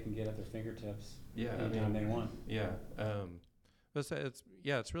 That they can get at their fingertips Yeah, anytime they want. Yeah. But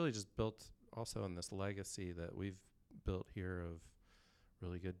it's really just built also on this legacy that we've built here of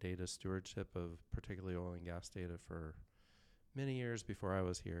really good data stewardship of particularly oil and gas data for many years before I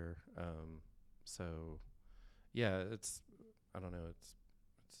was here. So yeah, it's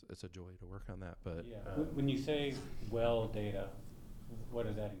a joy to work on that. But Yeah. When you say well data, what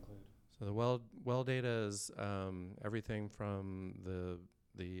does that include? so the well data is everything from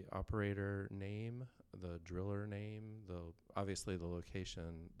the operator name, the driller name, obviously the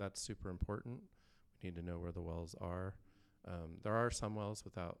location. That's super important. We need to know where the wells are. There are some wells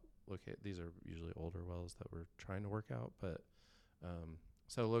without these are usually older wells that we're trying to work out, but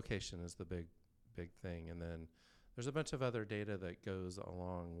so location is the big thing. And then there's a bunch of other data that goes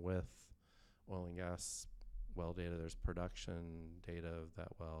along with oil and gas well data. There's production data of that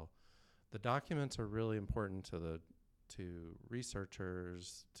well. The documents are really important to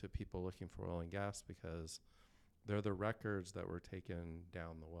researchers, to people looking for oil and gas, because they're the records that were taken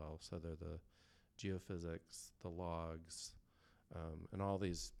down the well. So they're the geophysics, the logs, and all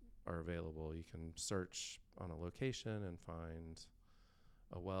these are available. You can search on a location and find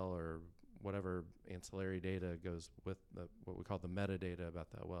a well or whatever ancillary data goes with what we call the metadata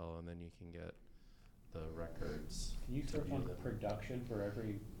about that well, and then you can get the records. Can you search on production for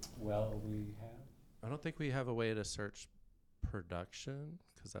every well we have? I don't think we have a way to search production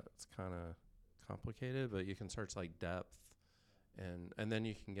because that's kind of complicated, but you can search like depth, and then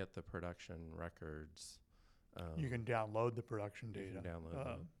you can get the production records. You can download the production data. You can download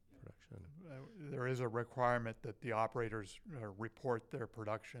the production. There is a requirement that the operators report their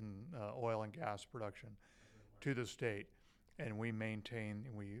production, oil and gas production, to the state, and we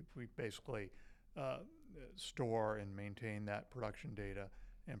basically store and maintain that production data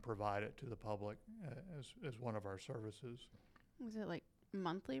and provide it to the public as one of our services. Was it like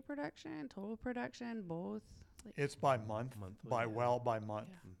monthly production, total production, both? It's by month, Monthly, by yeah. well, by month.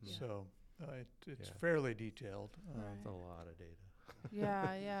 Yeah. Mhm. So it's Yeah. fairly detailed. It's a lot of data.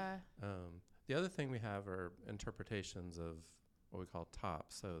 Yeah. The other thing we have are interpretations of what we call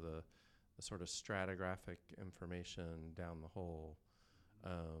TOP, so the sort of stratigraphic information down the hole.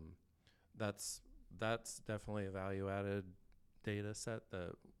 That's definitely a value-added data set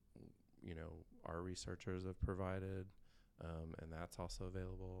that our researchers have provided, and that's also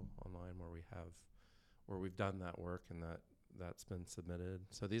available online where we've done that work and that's been submitted.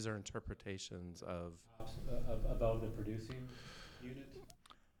 So these are interpretations of Above the producing unit?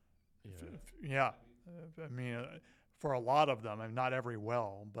 Yeah. I mean, for a lot of them, and not every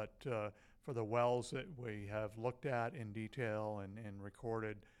well, but for the wells that we have looked at in detail and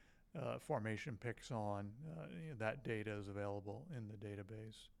recorded formation picks on, that data is available in the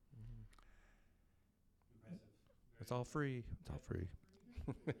database. It's all free.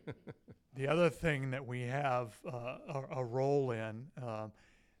 The other thing that we have a role in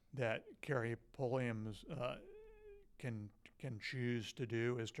that Petroleum can can choose to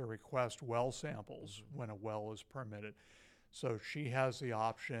do is to request well samples when a well is permitted. So she has the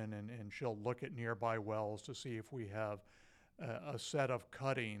option, and she'll look at nearby wells to see if we have a set of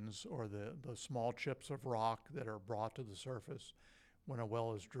cuttings or the small chips of rock that are brought to the surface when a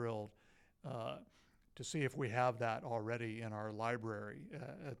well is drilled, to see if we have that already in our library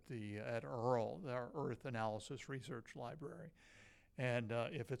at EARL, our Earth Analysis Research Library. And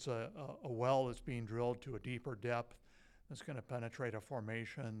if it's a well that's being drilled to a deeper depth, that's going to penetrate a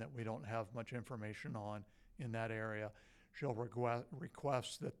formation that we don't have much information on in that area, she'll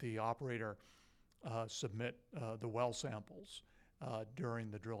request that the operator submit the well samples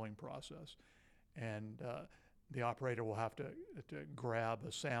during the drilling process. And the operator will have to grab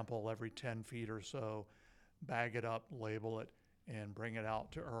a sample every 10 feet or so, bag it up, label it, and bring it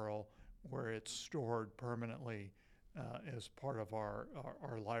out to EARL, where it's stored permanently as part of our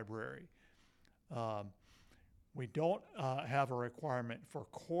library. We don't have a requirement for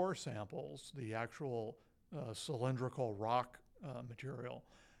core samples, the actual cylindrical rock material,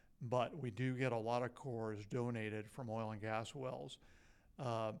 but we do get a lot of cores donated from oil and gas wells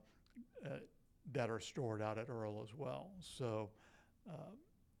that are stored out at EARL as well. So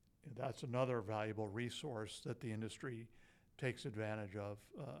that's another valuable resource that the industry takes advantage of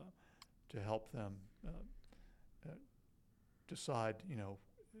to help them decide,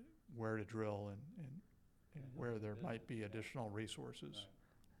 where to drill and where there might be additional resources.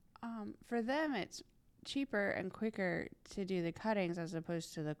 For them, it's cheaper and quicker to do the cuttings as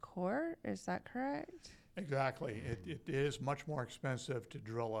opposed to the core. Is that correct? Exactly. It is much more expensive to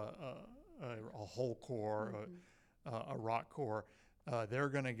drill a whole core, a rock core. They're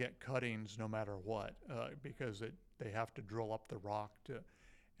going to get cuttings no matter what because they have to drill up the rock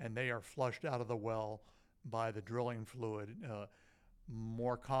and they are flushed out of the well by the drilling fluid.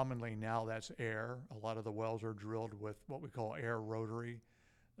 More commonly now, that's air. A lot of the wells are drilled with what we call air rotary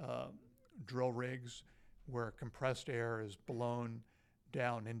drill rigs, where compressed air is blown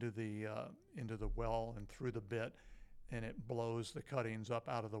down into the well and through the bit, and it blows the cuttings up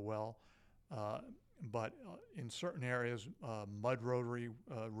out of the well. But in certain areas, mud rotary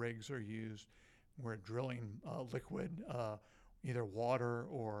rigs are used, where drilling liquid, either water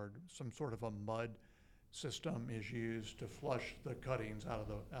or some sort of a mud system, is used to flush the cuttings out of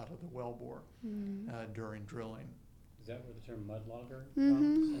the wellbore during drilling. Is that where the term mud logger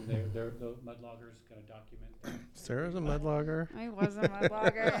comes? And the mud loggers kind of document that. Sarah's a mud logger. I was a mud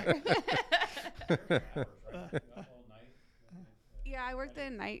logger. All night. Yeah, I worked the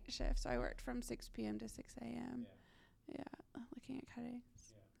night shift, so I worked from 6 p.m. to 6 a.m. Yeah, looking at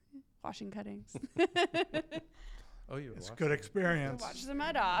cuttings, washing cuttings. Oh, you It's a good experience. Wash the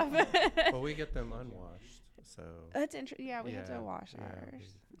mud off. Well, we get them unwashed, so. That's interesting. Yeah, we had to wash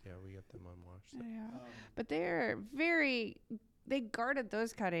ours. We get them unwashed. Yeah, but they guarded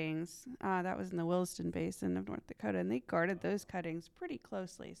those cuttings. That was in the Williston Basin of North Dakota, and they guarded those cuttings pretty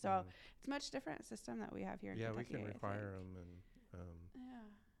closely. So it's a much different system that we have here in Kentucky. We can require them, and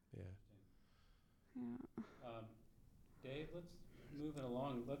Dave, let's move it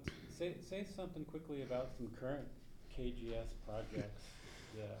along. Let's say something quickly about some current KGS projects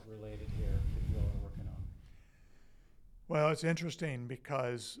related here that you all are working on. Well, it's interesting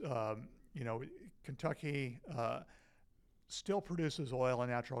because Kentucky still produces oil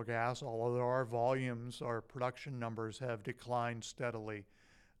and natural gas, although our volumes, our production numbers have declined steadily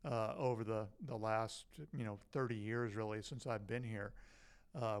over the last 30 years, really, since I've been here.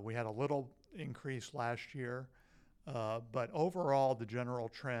 We had a little increase last year, but overall the general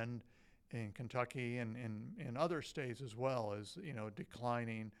trend in Kentucky and in other states as well is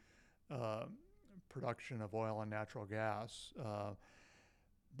declining production of oil and natural gas.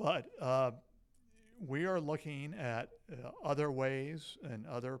 But we are looking at other ways and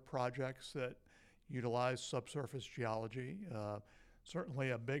other projects that utilize subsurface geology. Certainly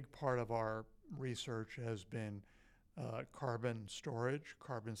a big part of our research has been carbon storage,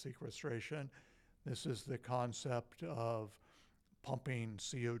 carbon sequestration. This is the concept of pumping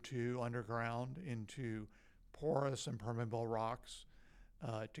CO2 underground into porous and permeable rocks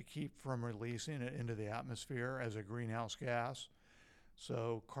to keep from releasing it into the atmosphere as a greenhouse gas.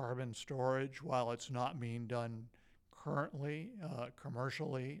 So carbon storage, while it's not being done currently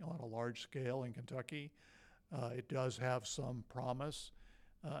commercially on a large scale in Kentucky, it does have some promise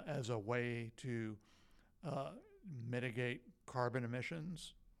as a way to mitigate carbon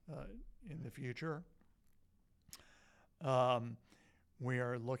emissions in the future. We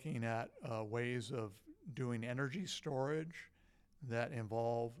are looking at ways of doing energy storage that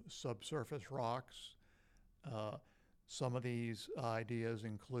involve subsurface rocks. Some of these ideas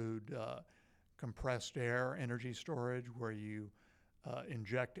include compressed air energy storage, where you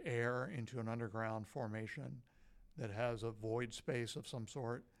inject air into an underground formation that has a void space of some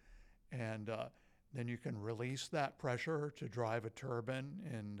sort, and then you can release that pressure to drive a turbine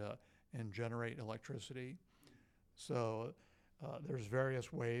and generate electricity. So there's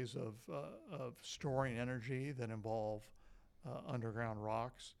various ways of storing energy that involve underground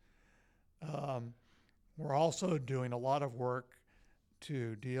rocks. We're also doing a lot of work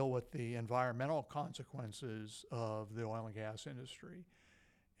to deal with the environmental consequences of the oil and gas industry.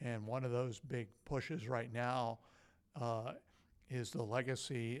 And one of those big pushes right now is the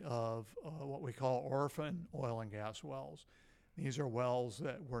legacy of what we call orphan oil and gas wells. These are wells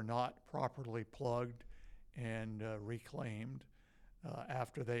that were not properly plugged and reclaimed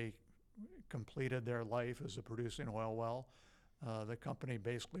after they completed their life as a producing oil well. The company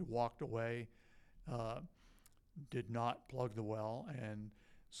basically walked away, did not plug the well, and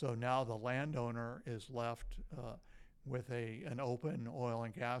so now the landowner is left with an open oil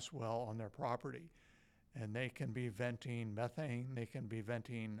and gas well on their property. And they can be venting methane, they can be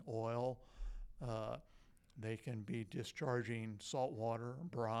venting oil, they can be discharging salt water,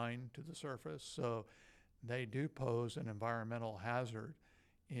 brine to the surface. So they do pose an environmental hazard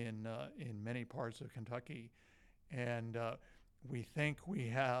in many parts of Kentucky. And we think we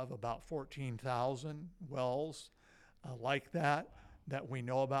have about 14,000 wells like that we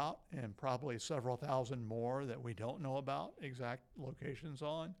know about, and probably several thousand more that we don't know about exact locations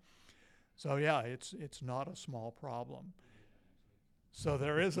on. So yeah, it's not a small problem. So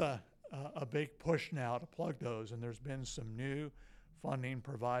there is a big push now to plug those, and there's been some new funding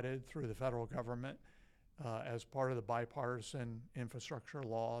provided through the federal government as part of the bipartisan infrastructure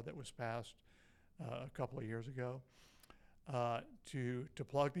law that was passed a couple of years ago to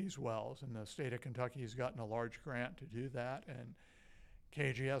plug these wells. And the state of Kentucky has gotten a large grant to do that, and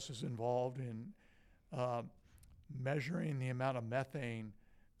KGS is involved in measuring the amount of methane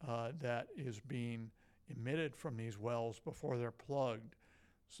that is being emitted from these wells before they're plugged,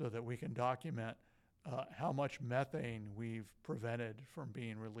 so that we can document how much methane we've prevented from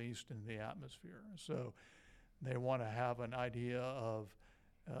being released into the atmosphere. So they want to have an idea of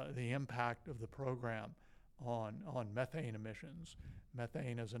the impact of the program on methane emissions.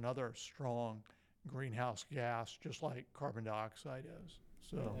 Methane is another strong greenhouse gas, just like carbon dioxide is.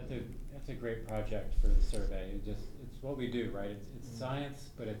 So That's a great project for the survey. It's what we do, right? It's science,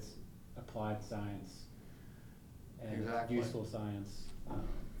 but it's applied science and Exactly. useful science,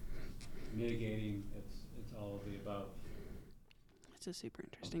 mitigating. It's all of the above. It's a super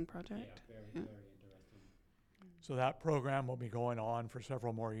interesting project. Yeah, very Yeah. very interesting. So that program will be going on for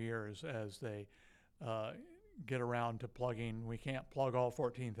several more years as they get around to plugging. We can't plug all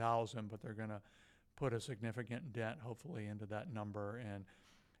 14,000, but they're going to put a significant dent, hopefully, into that number and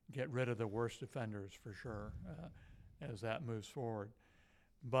get rid of the worst offenders for sure as that moves forward.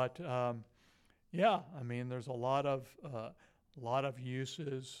 But yeah, I mean, there's a lot of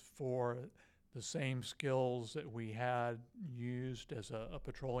uses for the same skills that we had used as a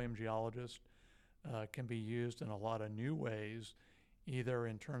petroleum geologist can be used in a lot of new ways, either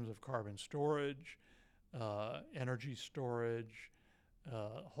in terms of carbon storage, energy storage,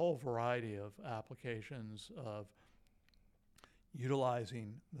 a whole variety of applications of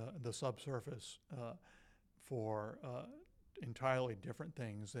utilizing the subsurface for entirely different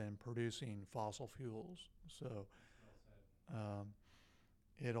things than producing fossil fuels. So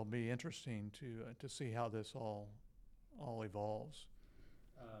it'll be interesting to see how this all evolves.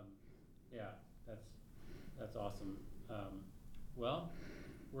 Yeah, that's awesome. Well,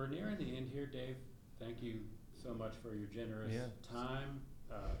 we're nearing the end here, Dave. Thank you so much for your generous time.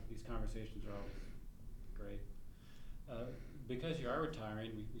 These conversations are always great. Because you are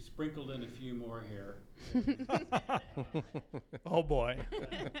retiring, we sprinkled in a few more here. Oh boy. No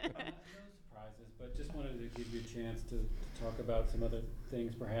surprises, but just wanted to give you a chance to talk about some other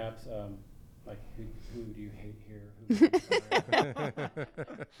things, perhaps, like who do you hate here?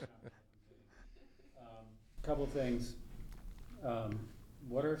 Couple things.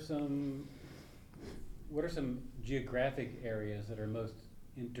 What are some geographic areas that are most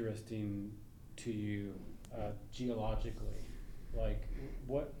interesting to you geologically? Like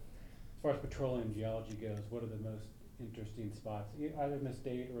what, as far as petroleum geology goes, what are the most interesting spots, either in the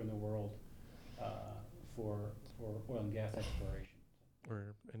state or in the world, for oil and gas exploration?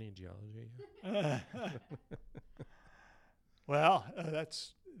 Or any geology? Well,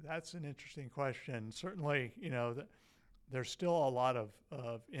 that's an interesting question. Certainly, there's still a lot of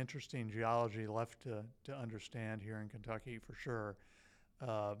interesting geology left to understand here in Kentucky for sure.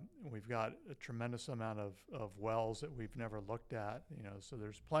 We've got a tremendous amount of wells that we've never looked at, so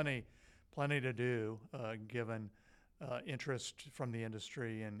there's plenty plenty to do given interest from the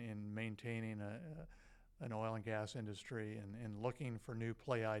industry in maintaining an oil and gas industry and looking for new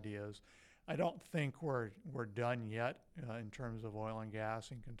play ideas. I don't think we're done yet in terms of oil and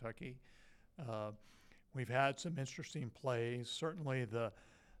gas in Kentucky. We've had some interesting plays. Certainly the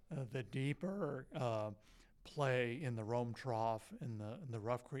deeper play in the Rome Trough and the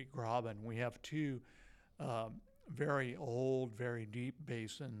Rough Creek Graben. We have two very old, very deep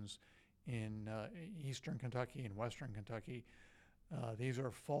basins in eastern Kentucky and western Kentucky. These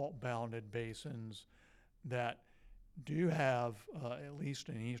are fault-bounded basins that do have, at least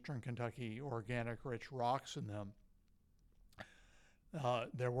in eastern Kentucky, organic rich rocks in them.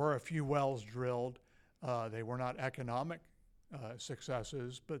 There were a few wells drilled. They were not economic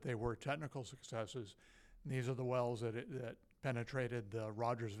successes, but they were technical successes. And these are the wells that penetrated the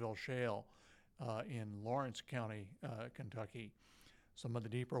Rogersville Shale in Lawrence County, Kentucky, some of the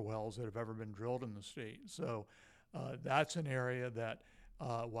deeper wells that have ever been drilled in the state. So that's an area that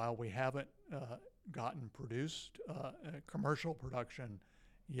while we haven't gotten produced commercial production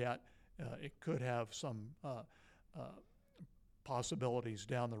yet, it could have some possibilities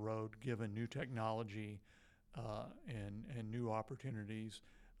down the road given new technology and new opportunities,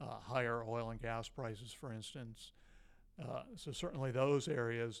 higher oil and gas prices, for instance. So certainly those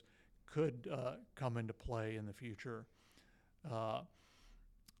areas could come into play in the future.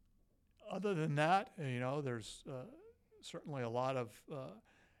 Other than that, there's certainly a lot of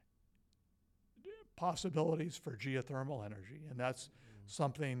possibilities for geothermal energy, and that's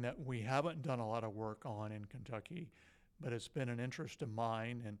something that we haven't done a lot of work on in Kentucky, but it's been an interest of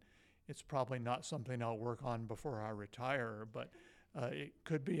mine, and it's probably not something I'll work on before I retire, but it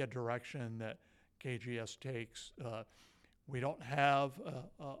could be a direction that KGS takes. We don't have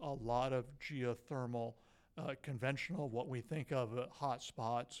a lot of geothermal conventional, what we think of hot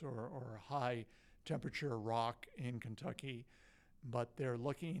spots or high temperature rock in Kentucky, but they're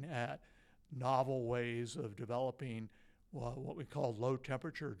looking at novel ways of developing what we call low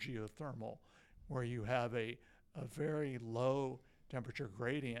temperature geothermal, where you have a very low temperature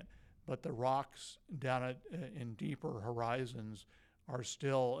gradient, but the rocks down in deeper horizons are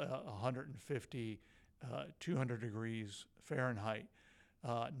still 150, 200 degrees Fahrenheit.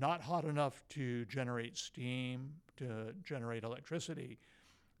 Not hot enough to generate steam, to generate electricity,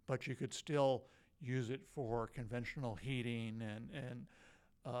 but you could still use it for conventional heating and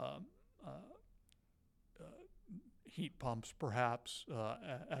heat pumps, perhaps,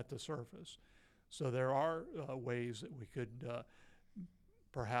 at the surface. So there are ways that we could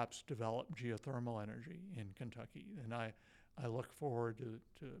perhaps develop geothermal energy in Kentucky, and I look forward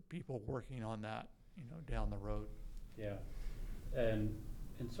to people working on that, down the road. Yeah, and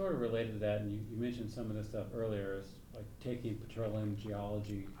sort of related to that, and you mentioned some of this stuff earlier, is like taking petroleum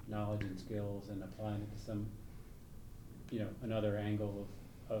geology knowledge and skills and applying it to some, another angle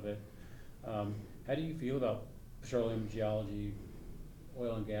of it. How do you feel about petroleum geology,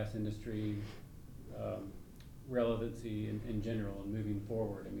 oil and gas industry relevancy in general and moving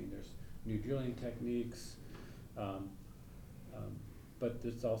forward? I mean, there's new drilling techniques, but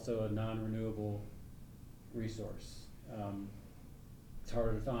it's also a non-renewable resource. It's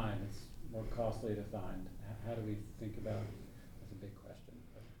harder to find. It's more costly to find. How do we think about? That's a big question.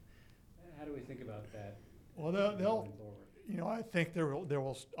 But how do we think about that? Well, moving forward? I think there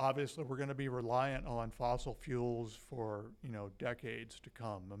will obviously we're going to be reliant on fossil fuels for decades to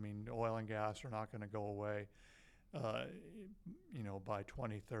come. I mean, oil and gas are not going to go away, by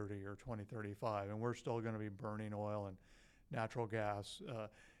 2030 or 2035, and we're still going to be burning oil and natural gas,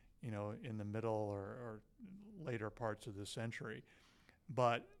 in the middle or later parts of the century.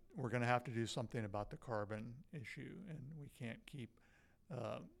 But we're going to have to do something about the carbon issue, and we can't keep,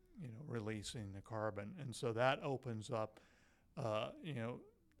 releasing the carbon. And so that opens up,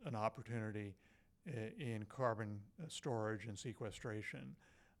 an opportunity in carbon storage and sequestration.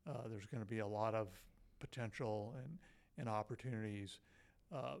 There's going to be a lot of potential and opportunities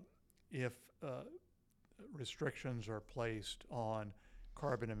if restrictions are placed on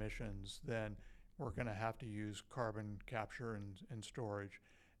carbon emissions. Then we're going to have to use carbon capture and storage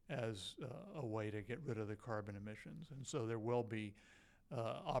as a way to get rid of the carbon emissions. And so there will be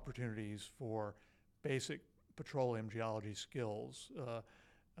opportunities for basic petroleum geology skills,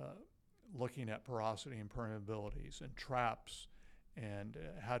 looking at porosity and permeabilities and traps, and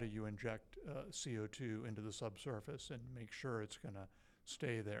how do you inject CO2 into the subsurface and make sure it's going to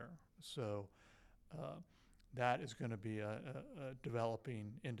stay there. So that is going to be a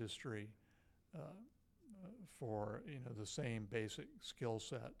developing industry for the same basic skill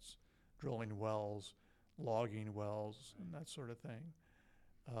sets, drilling wells, logging wells, and that sort of thing.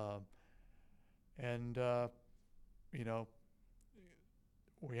 And, you know,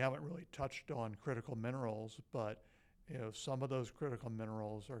 we haven't really touched on critical minerals, but you know, some of those critical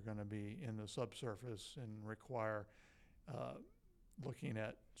minerals are going to be in the subsurface and require looking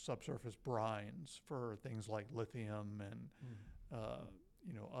at subsurface brines for things like lithium and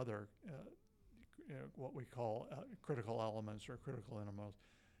you know, other you know, what we call critical elements or critical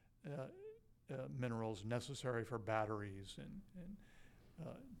minerals necessary for batteries and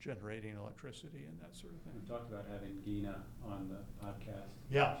generating electricity and that sort of We thing. talked about having Gina on the podcast.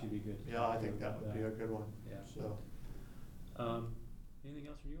 Yeah. Should be good. to Yeah, talk I to think that about would be a good one. Yeah. So, Anything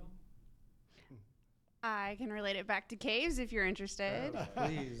else from you all? I can relate it back to caves if you're interested.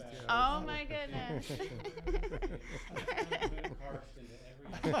 Please. Oh, yeah. Oh my goodness.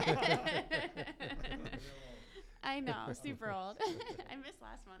 I know, super old. I missed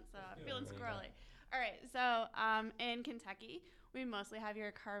last month, so I'm feeling squirrely. All right, so in Kentucky, we mostly have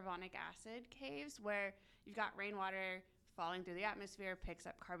your carbonic acid caves where you've got rainwater falling through the atmosphere, picks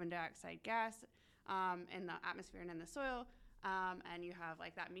up carbon dioxide gas in the atmosphere and in the soil, and you have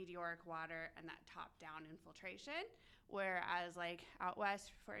like that meteoric water and that top-down infiltration. Whereas like out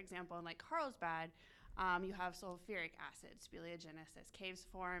west, for example, in like Carlsbad, you have sulfuric acid, speleogenesis, caves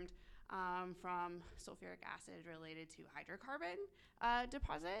formed from sulfuric acid related to hydrocarbon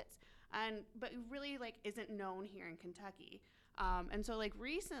deposits, but really like isn't known here in Kentucky. And so like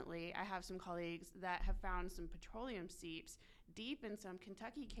recently, I have some colleagues that have found some petroleum seeps deep in some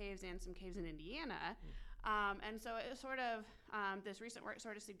Kentucky caves and some caves in Indiana. And so it sort of, this recent work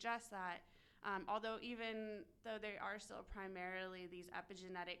sort of suggests that although even though they are still primarily these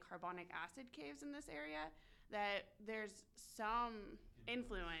epigenetic carbonic acid caves in this area, that there's some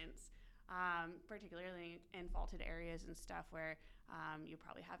influence, particularly in faulted areas and stuff where you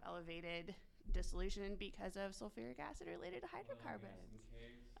probably have elevated dissolution because of sulfuric acid related to hydrocarbons.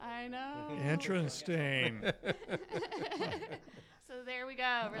 I know. interesting. So there we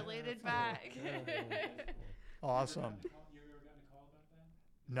go, related back. Awesome. You ever gotten a call about that?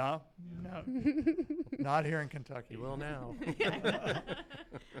 No, no, not here in Kentucky. You will now.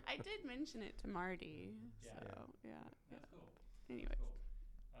 I did mention it to Marty. Yeah. So yeah. That's cool. Anyways. Cool.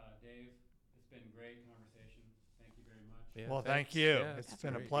 Dave, it's been a great conversation. Thank you very much. Yeah, Well, thanks. thank you. Yeah, It's it's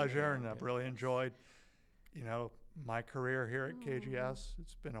been a great. pleasure, and Yeah. I've really enjoyed, you know, my career here at KGS.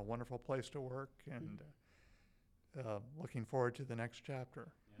 It's been a wonderful place to work, and looking forward to the next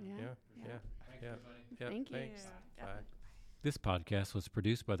chapter. Yeah. Yeah, yeah, Thanks, yeah. everybody. Yeah, Thank you. thanks. Yeah. Bye. This podcast was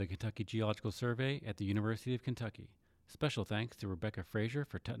produced by the Kentucky Geological Survey at the University of Kentucky. Special thanks to Rebecca Frazier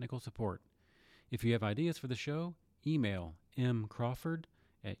for technical support. If you have ideas for the show, email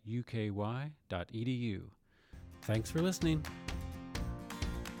mcrawford@uky.edu. Thanks for listening.